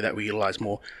 and so that we utilize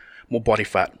more body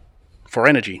fat for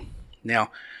energy.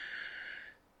 Now,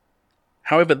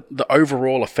 however, the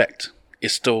overall effect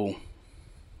is still,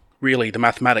 really, the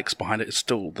mathematics behind it is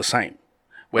still the same.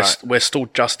 We're still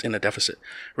just in a deficit,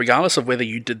 regardless of whether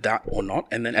you did that or not.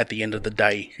 And then at the end of the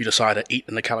day, you decide to eat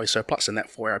in the calorie surplus in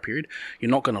that 4-hour period.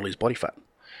 You're not going to lose body fat.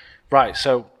 Right.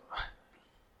 So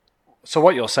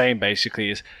what you're saying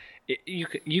basically is,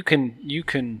 you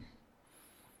can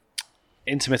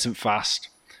intermittent fast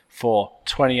for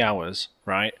 20 hours,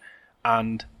 right?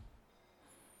 And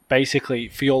basically,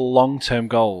 for your long-term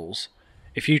goals,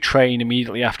 if you train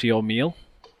immediately after your meal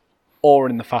or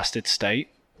in the fasted state,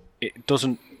 it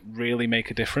doesn't really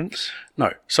make a difference.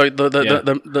 No. So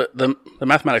the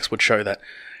mathematics would show that,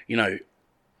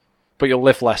 but you'll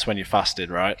lift less when you're fasted,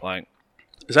 right? Like,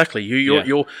 exactly.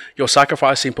 You're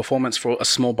sacrificing performance for a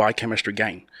small biochemistry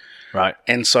gain. Right.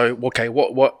 And so, okay,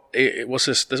 what's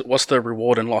the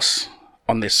reward and loss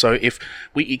on this? So if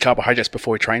we eat carbohydrates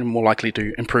before we train, we're more likely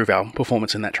to improve our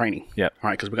performance in that training. Yeah.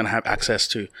 Right. Because we're going to have access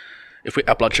to, if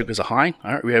our blood sugars are high,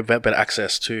 all right, we have better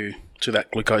access to that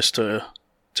glucose to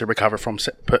recover from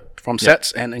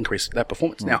sets and increase that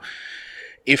performance. Mm.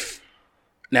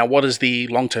 Now, what is the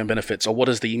long-term benefits, or what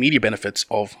is the immediate benefits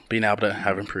of being able to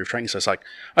have improved training? So it's like,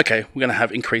 okay, we're going to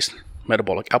have increased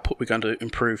metabolic output. We're going to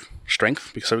improve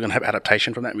strength, because we're going to have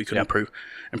adaptation from that. We could improve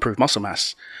muscle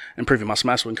mass. Improving muscle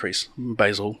mass will increase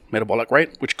basal metabolic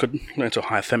rate, which could lead to a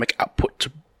higher thermic output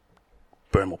to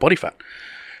burn more body fat.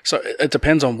 So it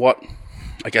depends on what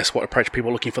approach people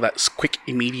are looking for, that quick,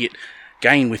 immediate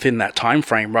gain within that time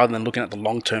frame, rather than looking at the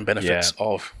long-term benefits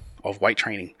of weight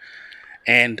training.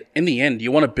 And in the end,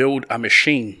 you want to build a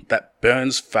machine that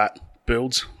burns fat,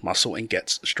 builds muscle, and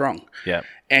gets strong. Yeah.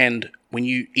 And when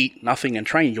you eat nothing and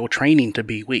train, you're training to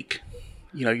be weak.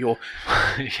 You're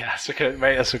that's a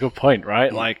good point,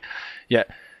 right? Like,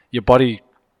 your body.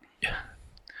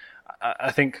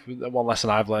 I think one lesson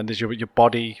I've learned is your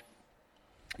body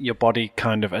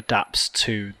kind of adapts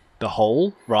to the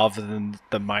whole rather than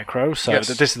the micro. So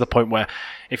this is the point where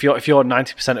if you're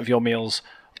 90% of your meals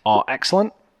are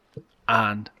excellent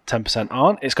and 10%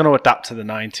 aren't, it's going to adapt to the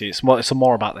 90. It's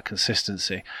more about the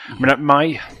consistency. Mm-hmm. I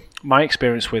mean, my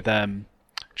experience with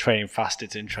training fast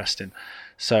is interesting.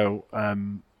 So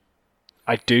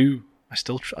I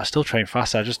still train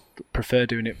fast. I just prefer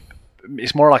doing it.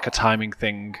 It's more like a timing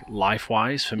thing,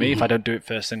 life-wise for me. Mm-hmm. If I don't do it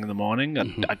first thing in the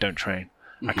morning, I don't train.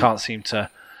 Mm-hmm. I can't seem to.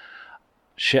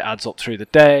 Shit adds up through the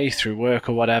day, through work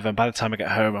or whatever, and by the time I get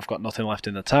home, I've got nothing left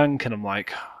in the tank, and I'm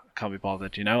like, I can't be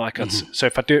bothered, So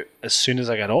if I do it as soon as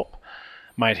I get up,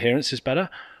 my adherence is better.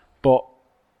 But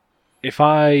if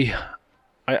I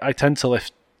tend to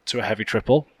lift to a heavy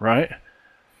triple, right?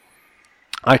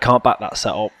 I can't back that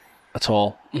set up at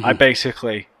all. Mm-hmm. I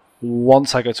basically,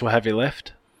 once I go to a heavy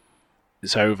lift,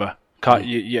 it's over.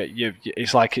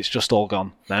 It's like it's just all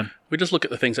gone then. We just look at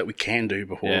the things that we can do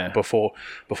before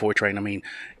we train. I mean,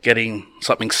 getting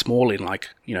something small in, like,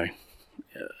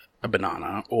 a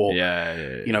banana, or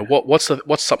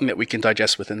what's something that we can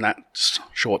digest within that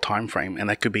short time frame, and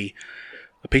that could be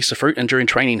a piece of fruit. And during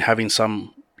training, having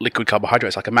some liquid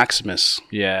carbohydrates like a Maximus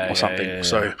or something. Yeah.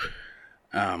 So,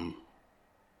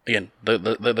 again,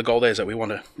 the goal there is that we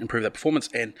want to improve that performance,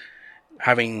 and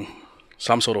having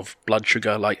some sort of blood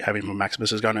sugar like having from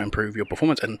Maximus is going to improve your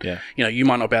performance. And you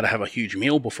might not be able to have a huge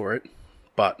meal before it,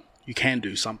 but you can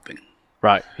do something.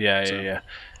 Right. Yeah.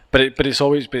 But it's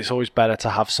always better to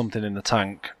have something in the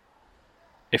tank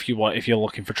if you're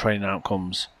looking for training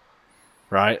outcomes,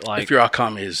 right? Like if your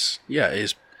outcome is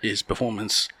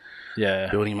performance,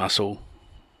 building muscle,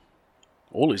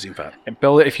 or losing fat, and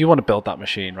if you want to build that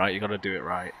machine, right, you got to do it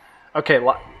right. Okay.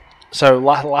 So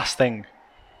last thing.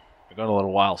 We've gone a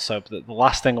little while. So the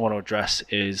last thing I want to address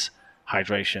is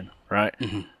hydration, right?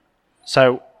 Mm-hmm.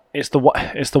 So it's the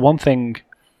one thing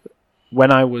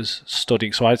when I was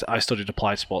studying. So I studied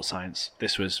applied sports science.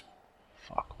 This was,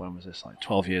 when was this? Like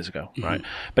 12 years ago, right?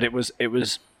 But it was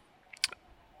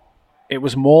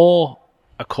more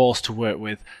a course to work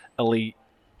with elite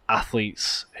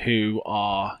athletes who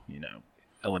are,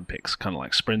 Olympics, kind of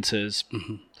like sprinters,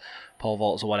 pole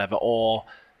vaults or whatever, or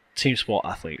team sport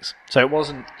athletes. So it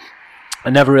wasn't. I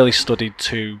never really studied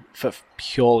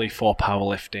purely for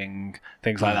powerlifting,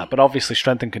 things like that. But obviously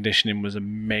strength and conditioning was a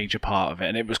major part of it,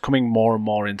 and it was coming more and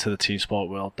more into the team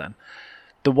sport world then.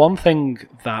 The one thing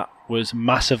that was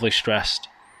massively stressed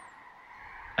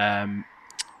when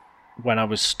I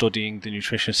was studying the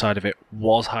nutrition side of it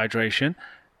was hydration,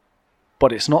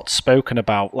 but it's not spoken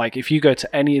about. Like if you go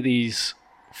to any of these,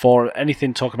 for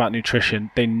anything talk about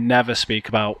nutrition, they never speak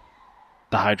about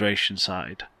the hydration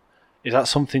side. Is that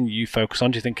something you focus on?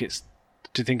 Do you think it's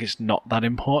not that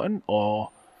important,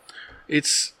 or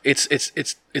it's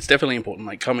definitely important.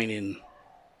 Like coming in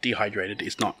dehydrated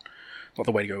is not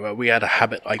the way to go. We had a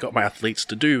habit I got my athletes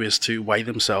to do is to weigh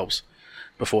themselves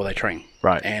before they train.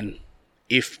 Right. And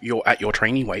if you're at your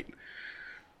training weight,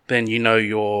 then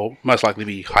you're most likely to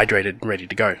be hydrated and ready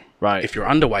to go. Right. If you're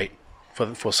underweight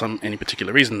for any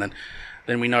particular reason,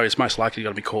 then we know it's most likely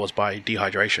going to be caused by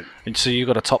dehydration. And so you've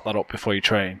got to top that up before you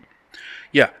train.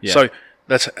 Yeah. So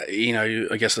that's,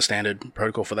 I guess the standard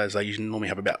protocol for that is they usually normally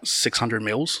have about 600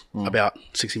 mils, about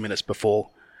 60 minutes before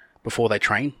they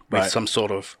train with some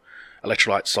sort of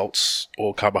electrolyte, salts,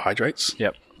 or carbohydrates.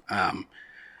 Yep.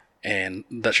 And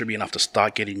that should be enough to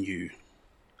start getting you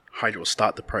hydrated, or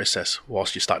start the process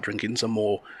whilst you start drinking some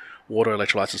more water,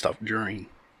 electrolytes and stuff during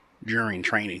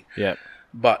training. Yeah.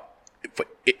 But for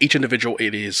each individual,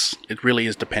 it really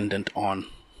is dependent on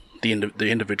the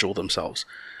individual themselves.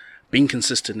 Being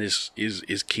consistent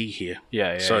is key here.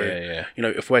 Yeah.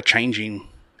 If we're changing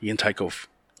the intake of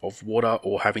water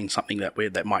or having something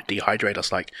that might dehydrate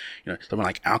us, like something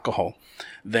like alcohol,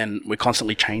 then we're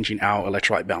constantly changing our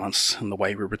electrolyte balance and the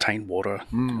way we retain water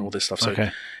and all this stuff. So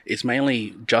it's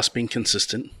mainly just being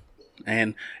consistent,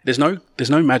 and there's no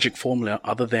magic formula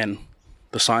other than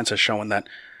the science has shown that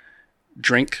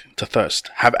drink to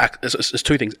thirst. There's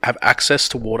two things: have access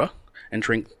to water and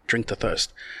drink to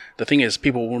thirst. The thing is,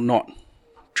 people will not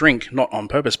drink, not on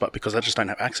purpose, but because they just don't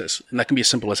have access. And that can be as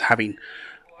simple as having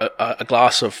a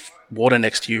glass of water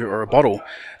next to you, or a bottle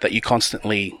that you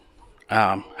constantly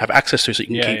have access to, so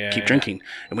you can keep drinking.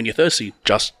 And when you're thirsty,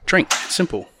 just drink. It's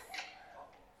simple.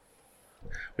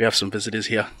 We have some visitors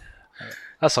here.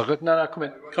 That's all good. No, come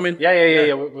in. Come in.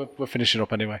 Yeah. We're finishing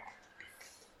up anyway.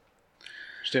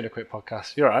 Just doing a quick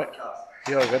podcast. You're all right.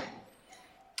 You're all good.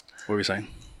 What were we saying?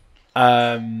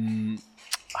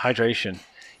 Hydration.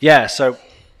 Yeah, so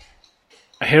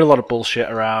I hear a lot of bullshit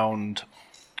around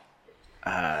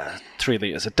 3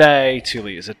 litres a day, 2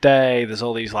 litres a day. There's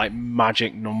all these like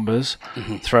magic numbers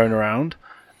thrown around.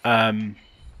 The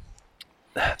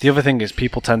other thing is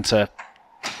people tend to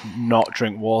not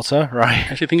drink water, right?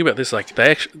 Actually, think about this. Like,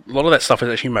 a lot of that stuff is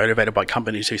actually motivated by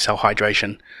companies who sell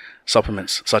hydration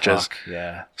supplements, such as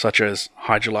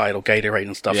Hydrolite or Gatorade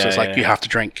and stuff. So it's like you have to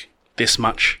drink this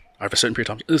much over a certain period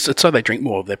of time. It's so they drink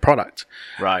more of their product,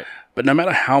 right? But no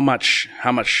matter how much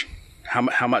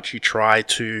you try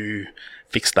to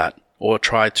fix that, or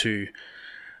try to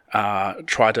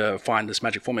find this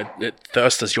magic formula,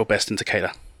 thirst is your best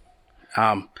indicator.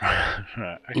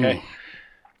 Right. Okay.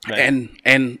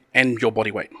 And your body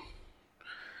weight.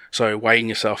 So weighing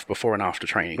yourself before and after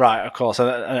training. Right, of course.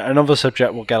 Another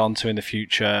subject we'll get onto in the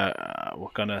future, we're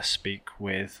going to speak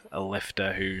with a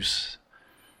lifter who's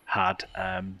had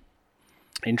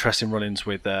interesting run-ins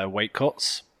with weight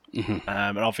cuts.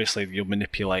 And obviously you'll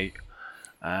manipulate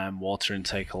water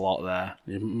intake a lot there.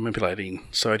 You're manipulating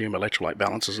sodium electrolyte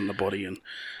balances in the body, and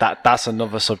that's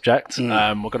another subject.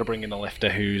 We're going to bring in a lifter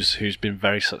who's been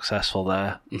very successful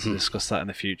there to discuss that in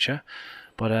the future.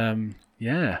 But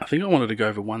Yeah. I think I wanted to go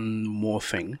over one more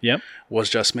thing. Yep. Was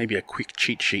just maybe a quick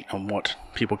cheat sheet on what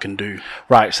people can do.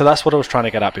 Right. So that's what I was trying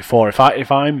to get at before. I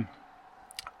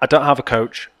don't have a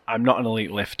coach. I'm not an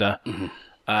elite lifter.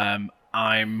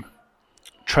 I'm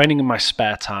training in my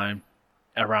spare time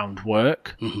around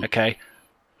work. Okay.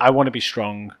 I want to be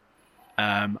strong,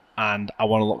 and I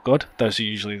want to look good. Those are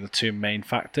usually the two main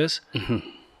factors.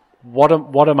 What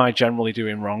am I generally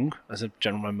doing wrong as a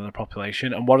general member of the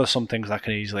population, and what are some things I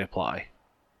can easily apply?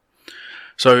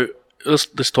 So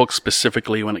let's talk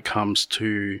specifically when it comes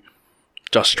to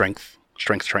just strength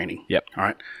training. Yep. All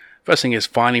right. First thing is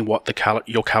finding what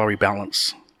your calorie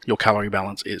balance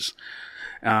is.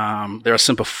 There are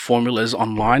simple formulas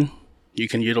online you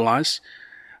can utilize,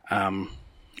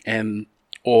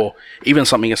 or even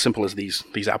something as simple as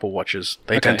these Apple Watches.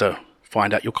 They tend to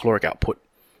find out your caloric output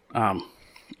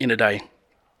in a day.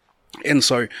 And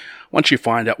so once you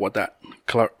find out what that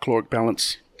caloric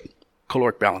balance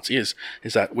is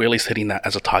that we're at least hitting that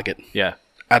as a target. Yeah.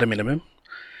 At a minimum.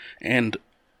 And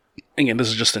again, this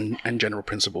is just a general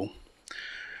principle.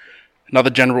 Another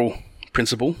general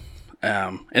principle,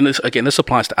 and this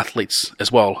applies to athletes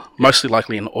as well, mostly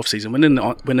likely in the off season. When in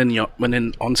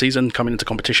on season, coming into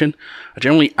competition, I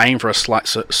generally aim for a slight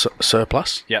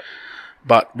surplus. Yep.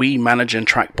 But we manage and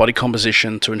track body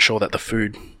composition to ensure that the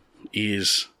food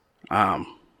is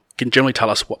can generally tell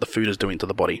us what the food is doing to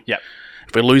the body. Yep.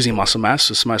 If we're losing muscle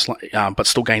mass, it's most but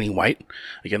still gaining weight,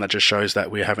 again, that just shows that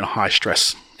we're having a high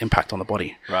stress impact on the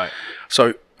body. Right.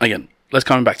 So again, let's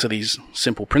come back to these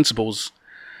simple principles.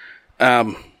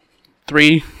 Let's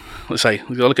say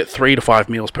we look at 3 to 5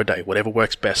 meals per day, whatever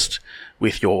works best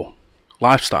with your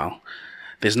lifestyle.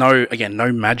 There's no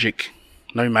magic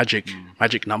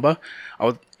number.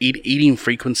 Eating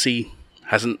frequency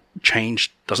doesn't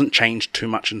change too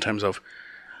much in terms of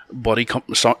body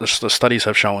the studies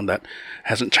have shown that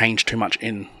hasn't changed too much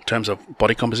in terms of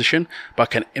body composition,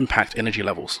 but can impact energy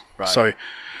levels. Right. So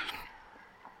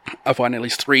I find at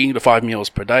least 3 to 5 meals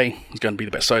per day is going to be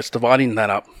the best. So it's dividing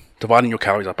your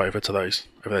calories up over those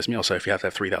meals. So if you have to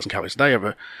have 3,000 calories a day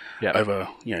over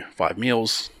 5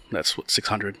 meals, that's what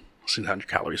 600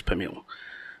 calories per meal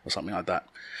or something like that.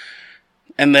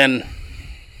 And then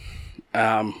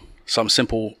some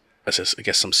simple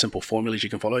formulas you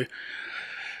can follow.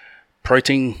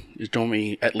 Protein is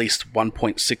normally at least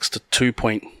 1.6 to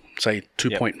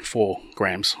 2.4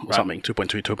 grams or something,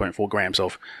 2.2, 2.4 grams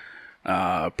of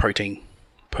protein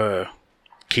per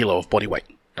kilo of body weight.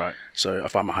 Right. So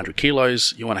if I'm 100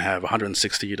 kilos, you want to have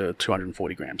 160 to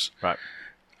 240 grams. Right.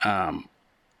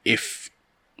 If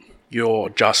you're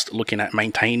just looking at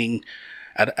maintaining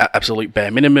at absolute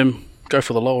bare minimum, go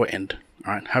for the lower end.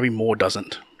 All right. Having more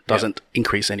doesn't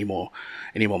increase any more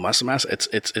muscle mass.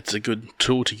 It's a good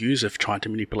tool to use if trying to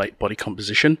manipulate body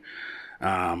composition.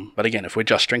 But again, if we're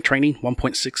just strength training,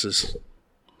 1.6 is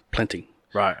plenty.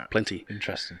 Right. Plenty.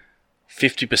 Interesting.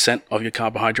 50% of your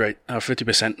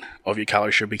 50% of your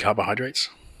calories should be carbohydrates.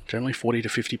 Generally 45 to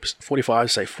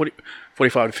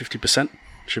 50%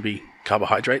 should be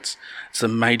carbohydrates. It's a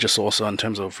major source in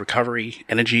terms of recovery,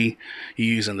 energy you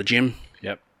use in the gym.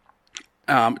 Yep.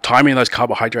 Timing those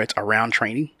carbohydrates around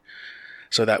training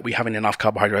so that we have enough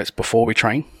carbohydrates before we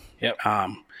train. Yep.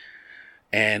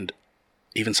 And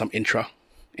even some intra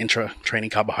training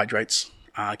carbohydrates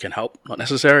can help. Not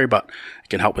necessary, but it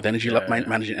can help with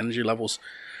managing energy levels.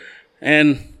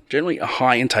 And generally quite a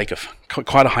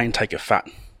high intake of fat.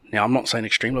 Now, I'm not saying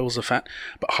extreme levels of fat,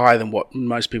 but higher than what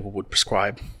most people would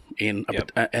prescribe in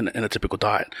a typical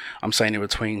diet. I'm saying in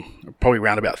between, probably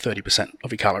around about 30%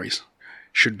 of your calories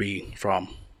should be from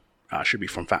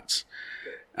fats.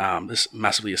 This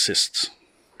massively assists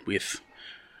with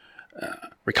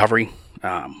recovery,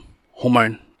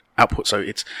 hormone output. So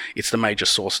it's the major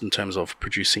source in terms of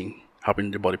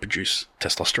helping the body produce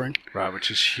testosterone. Right, which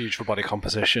is huge for body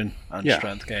composition and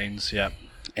strength gains. Yeah.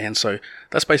 And so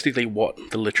that's basically what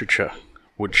the literature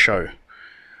would show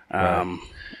on,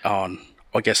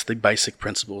 I guess, the basic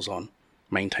principles on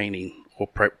maintaining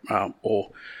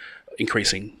or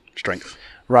increasing strength.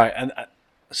 Right, and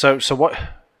so what?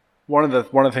 One of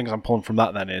the things I'm pulling from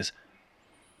that then is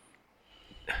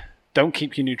don't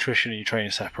keep your nutrition and your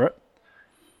training separate.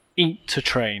 Eat to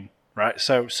train, right?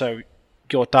 So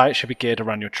your diet should be geared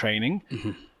around your training,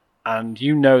 and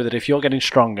you know that if you're getting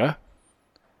stronger,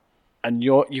 and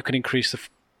you can increase the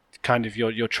kind of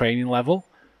your training level,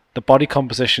 the body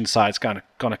composition side's gonna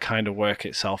kind of work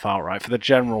itself out, right? For the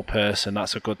general person,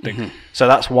 that's a good thing. So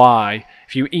that's why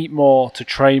if you eat more to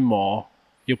train more,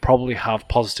 you'll probably have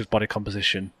positive body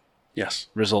composition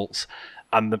results.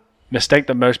 And the mistake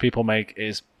that most people make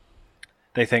is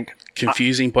they think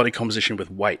confusing body composition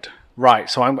with weight. right,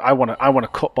 so I want to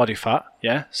cut body fat,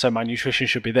 yeah. So my nutrition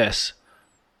should be this,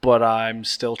 but I'm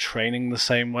still training the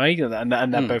same way, and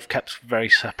they're both kept very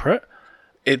separate.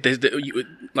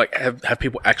 Have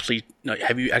people actually?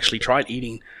 Have you actually tried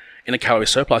eating in a calorie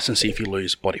surplus and see if you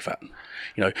lose body fat?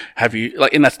 Have you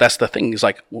and that's the thing is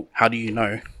well, how do you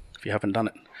know if you haven't done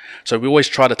it? So we always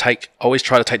try to take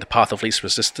the path of least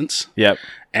resistance. Yep.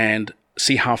 And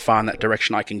see how far in that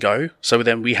direction I can go. So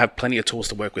then we have plenty of tools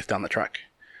to work with down the track.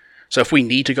 So if we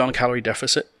need to go on a calorie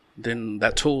deficit, then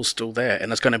that tool's still there,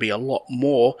 and it's going to be a lot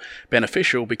more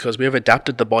beneficial because we have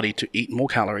adapted the body to eat more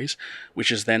calories,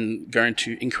 which is then going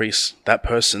to increase that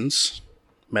person's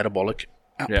metabolic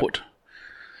output. Yep.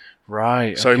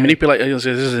 Right. So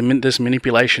this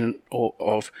manipulation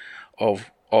of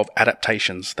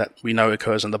adaptations that we know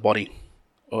occurs in the body,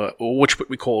 or which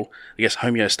we call, I guess,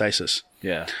 homeostasis.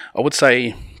 Yeah. I would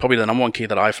say probably the number one key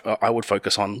that I would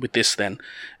focus on with this then,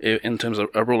 in terms of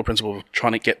a rule of principle of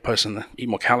trying to get person to eat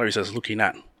more calories, is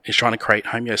trying to create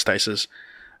homeostasis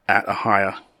at a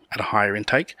higher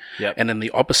intake. Yep. And in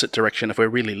the opposite direction, if we're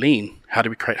really lean, how do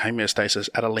we create homeostasis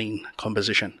at a lean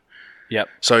composition? Yep.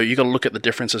 So you got to look at the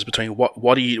differences between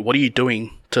what are you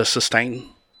doing to sustain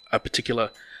a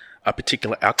particular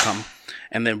outcome,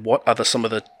 and then what are some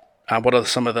of the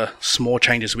small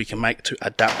changes we can make to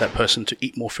adapt that person to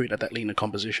eat more food at that leaner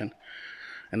composition.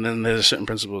 And then there's certain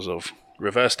principles of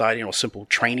reverse dieting or simple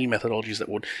training methodologies that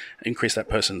would increase that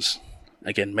person's,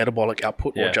 again, metabolic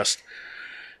output, or just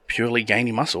purely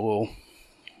gaining muscle, or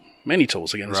many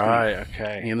tools again. Right,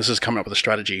 okay. And this is coming up with a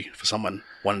strategy for someone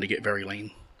wanting to get very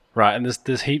lean. Right, and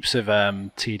there's heaps of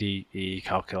TDE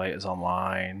calculators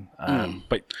online,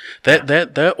 but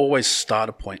they're always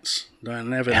starter points. They're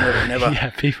never.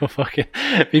 Yeah,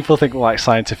 people think like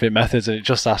scientific methods, and it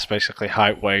just asks basically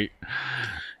height, weight.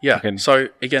 Yeah. So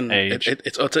again, age.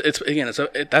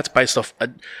 That's based off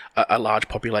a large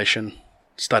population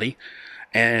study,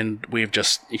 and we've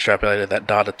just extrapolated that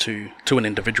data to an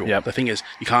individual. Yep. The thing is,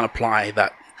 you can't apply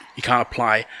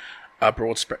a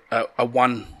broad a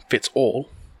one fits all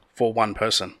for one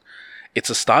person. It's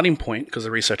a starting point because the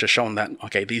research has shown that,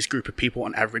 okay, these group of people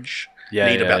on average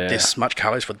need this much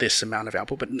calories for this amount of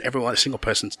output, but a single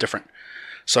person's different.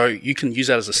 So you can use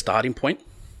that as a starting point,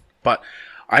 but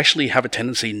I actually have a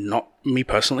tendency, not me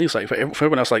personally, so for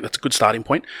everyone else, that's a good starting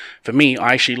point. For me,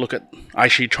 I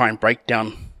actually try and break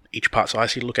down each part. So I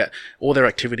actually look at all their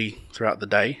activity throughout the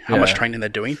day, how much training they're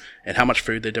doing, and how much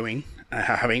food they're doing,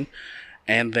 having,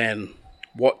 and then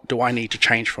what do I need to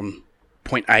change from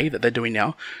point A that they're doing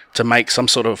now to make some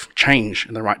sort of change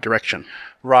in the right direction.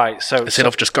 Right. So instead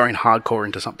of just going hardcore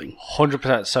into something.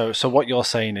 100%. So what you're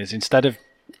saying is, instead of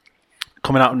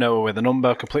coming out of nowhere with a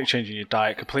number, completely changing your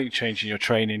diet, completely changing your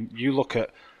training, you look at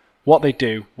what they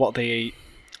do, what they eat,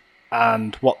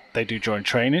 and what they do during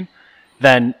training.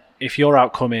 Then if your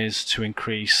outcome is to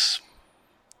increase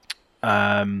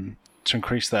their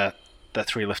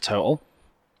 3 lift total,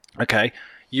 okay,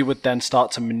 you would then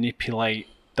start to manipulate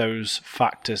those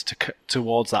factors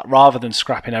towards that, rather than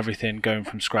scrapping everything, going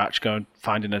from scratch,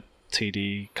 finding a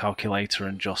TD calculator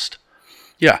and just...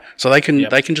 Yeah, so they can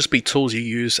just be tools you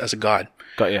use as a guide.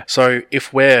 Got you. So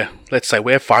if let's say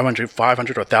we're 500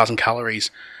 or 1,000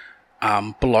 calories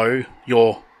below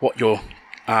what your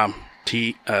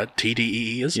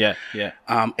TDEE is,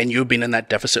 and you've been in that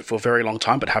deficit for a very long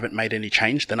time but haven't made any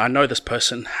change, then I know this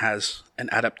person has an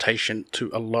adaptation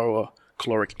to a lower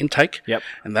caloric intake,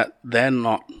 and that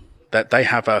they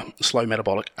have a slow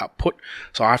metabolic output.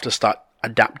 So I have to start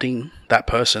adapting that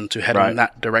person to head in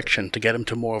that direction to get them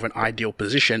to more of an ideal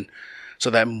position,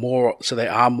 so they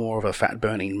are more of a fat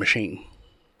burning machine.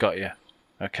 Got you.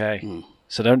 Okay.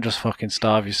 So don't just fucking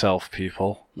starve yourself,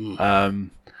 people.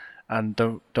 And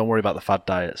don't worry about the fad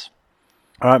diets.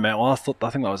 All right, mate. Well, I think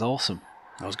that was awesome.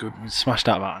 That was good. We smashed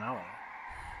out about an hour.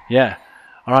 Yeah.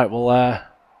 All right. Well.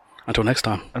 Until next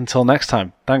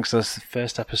time. Thanks. This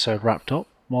first episode wrapped up.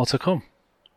 More to come.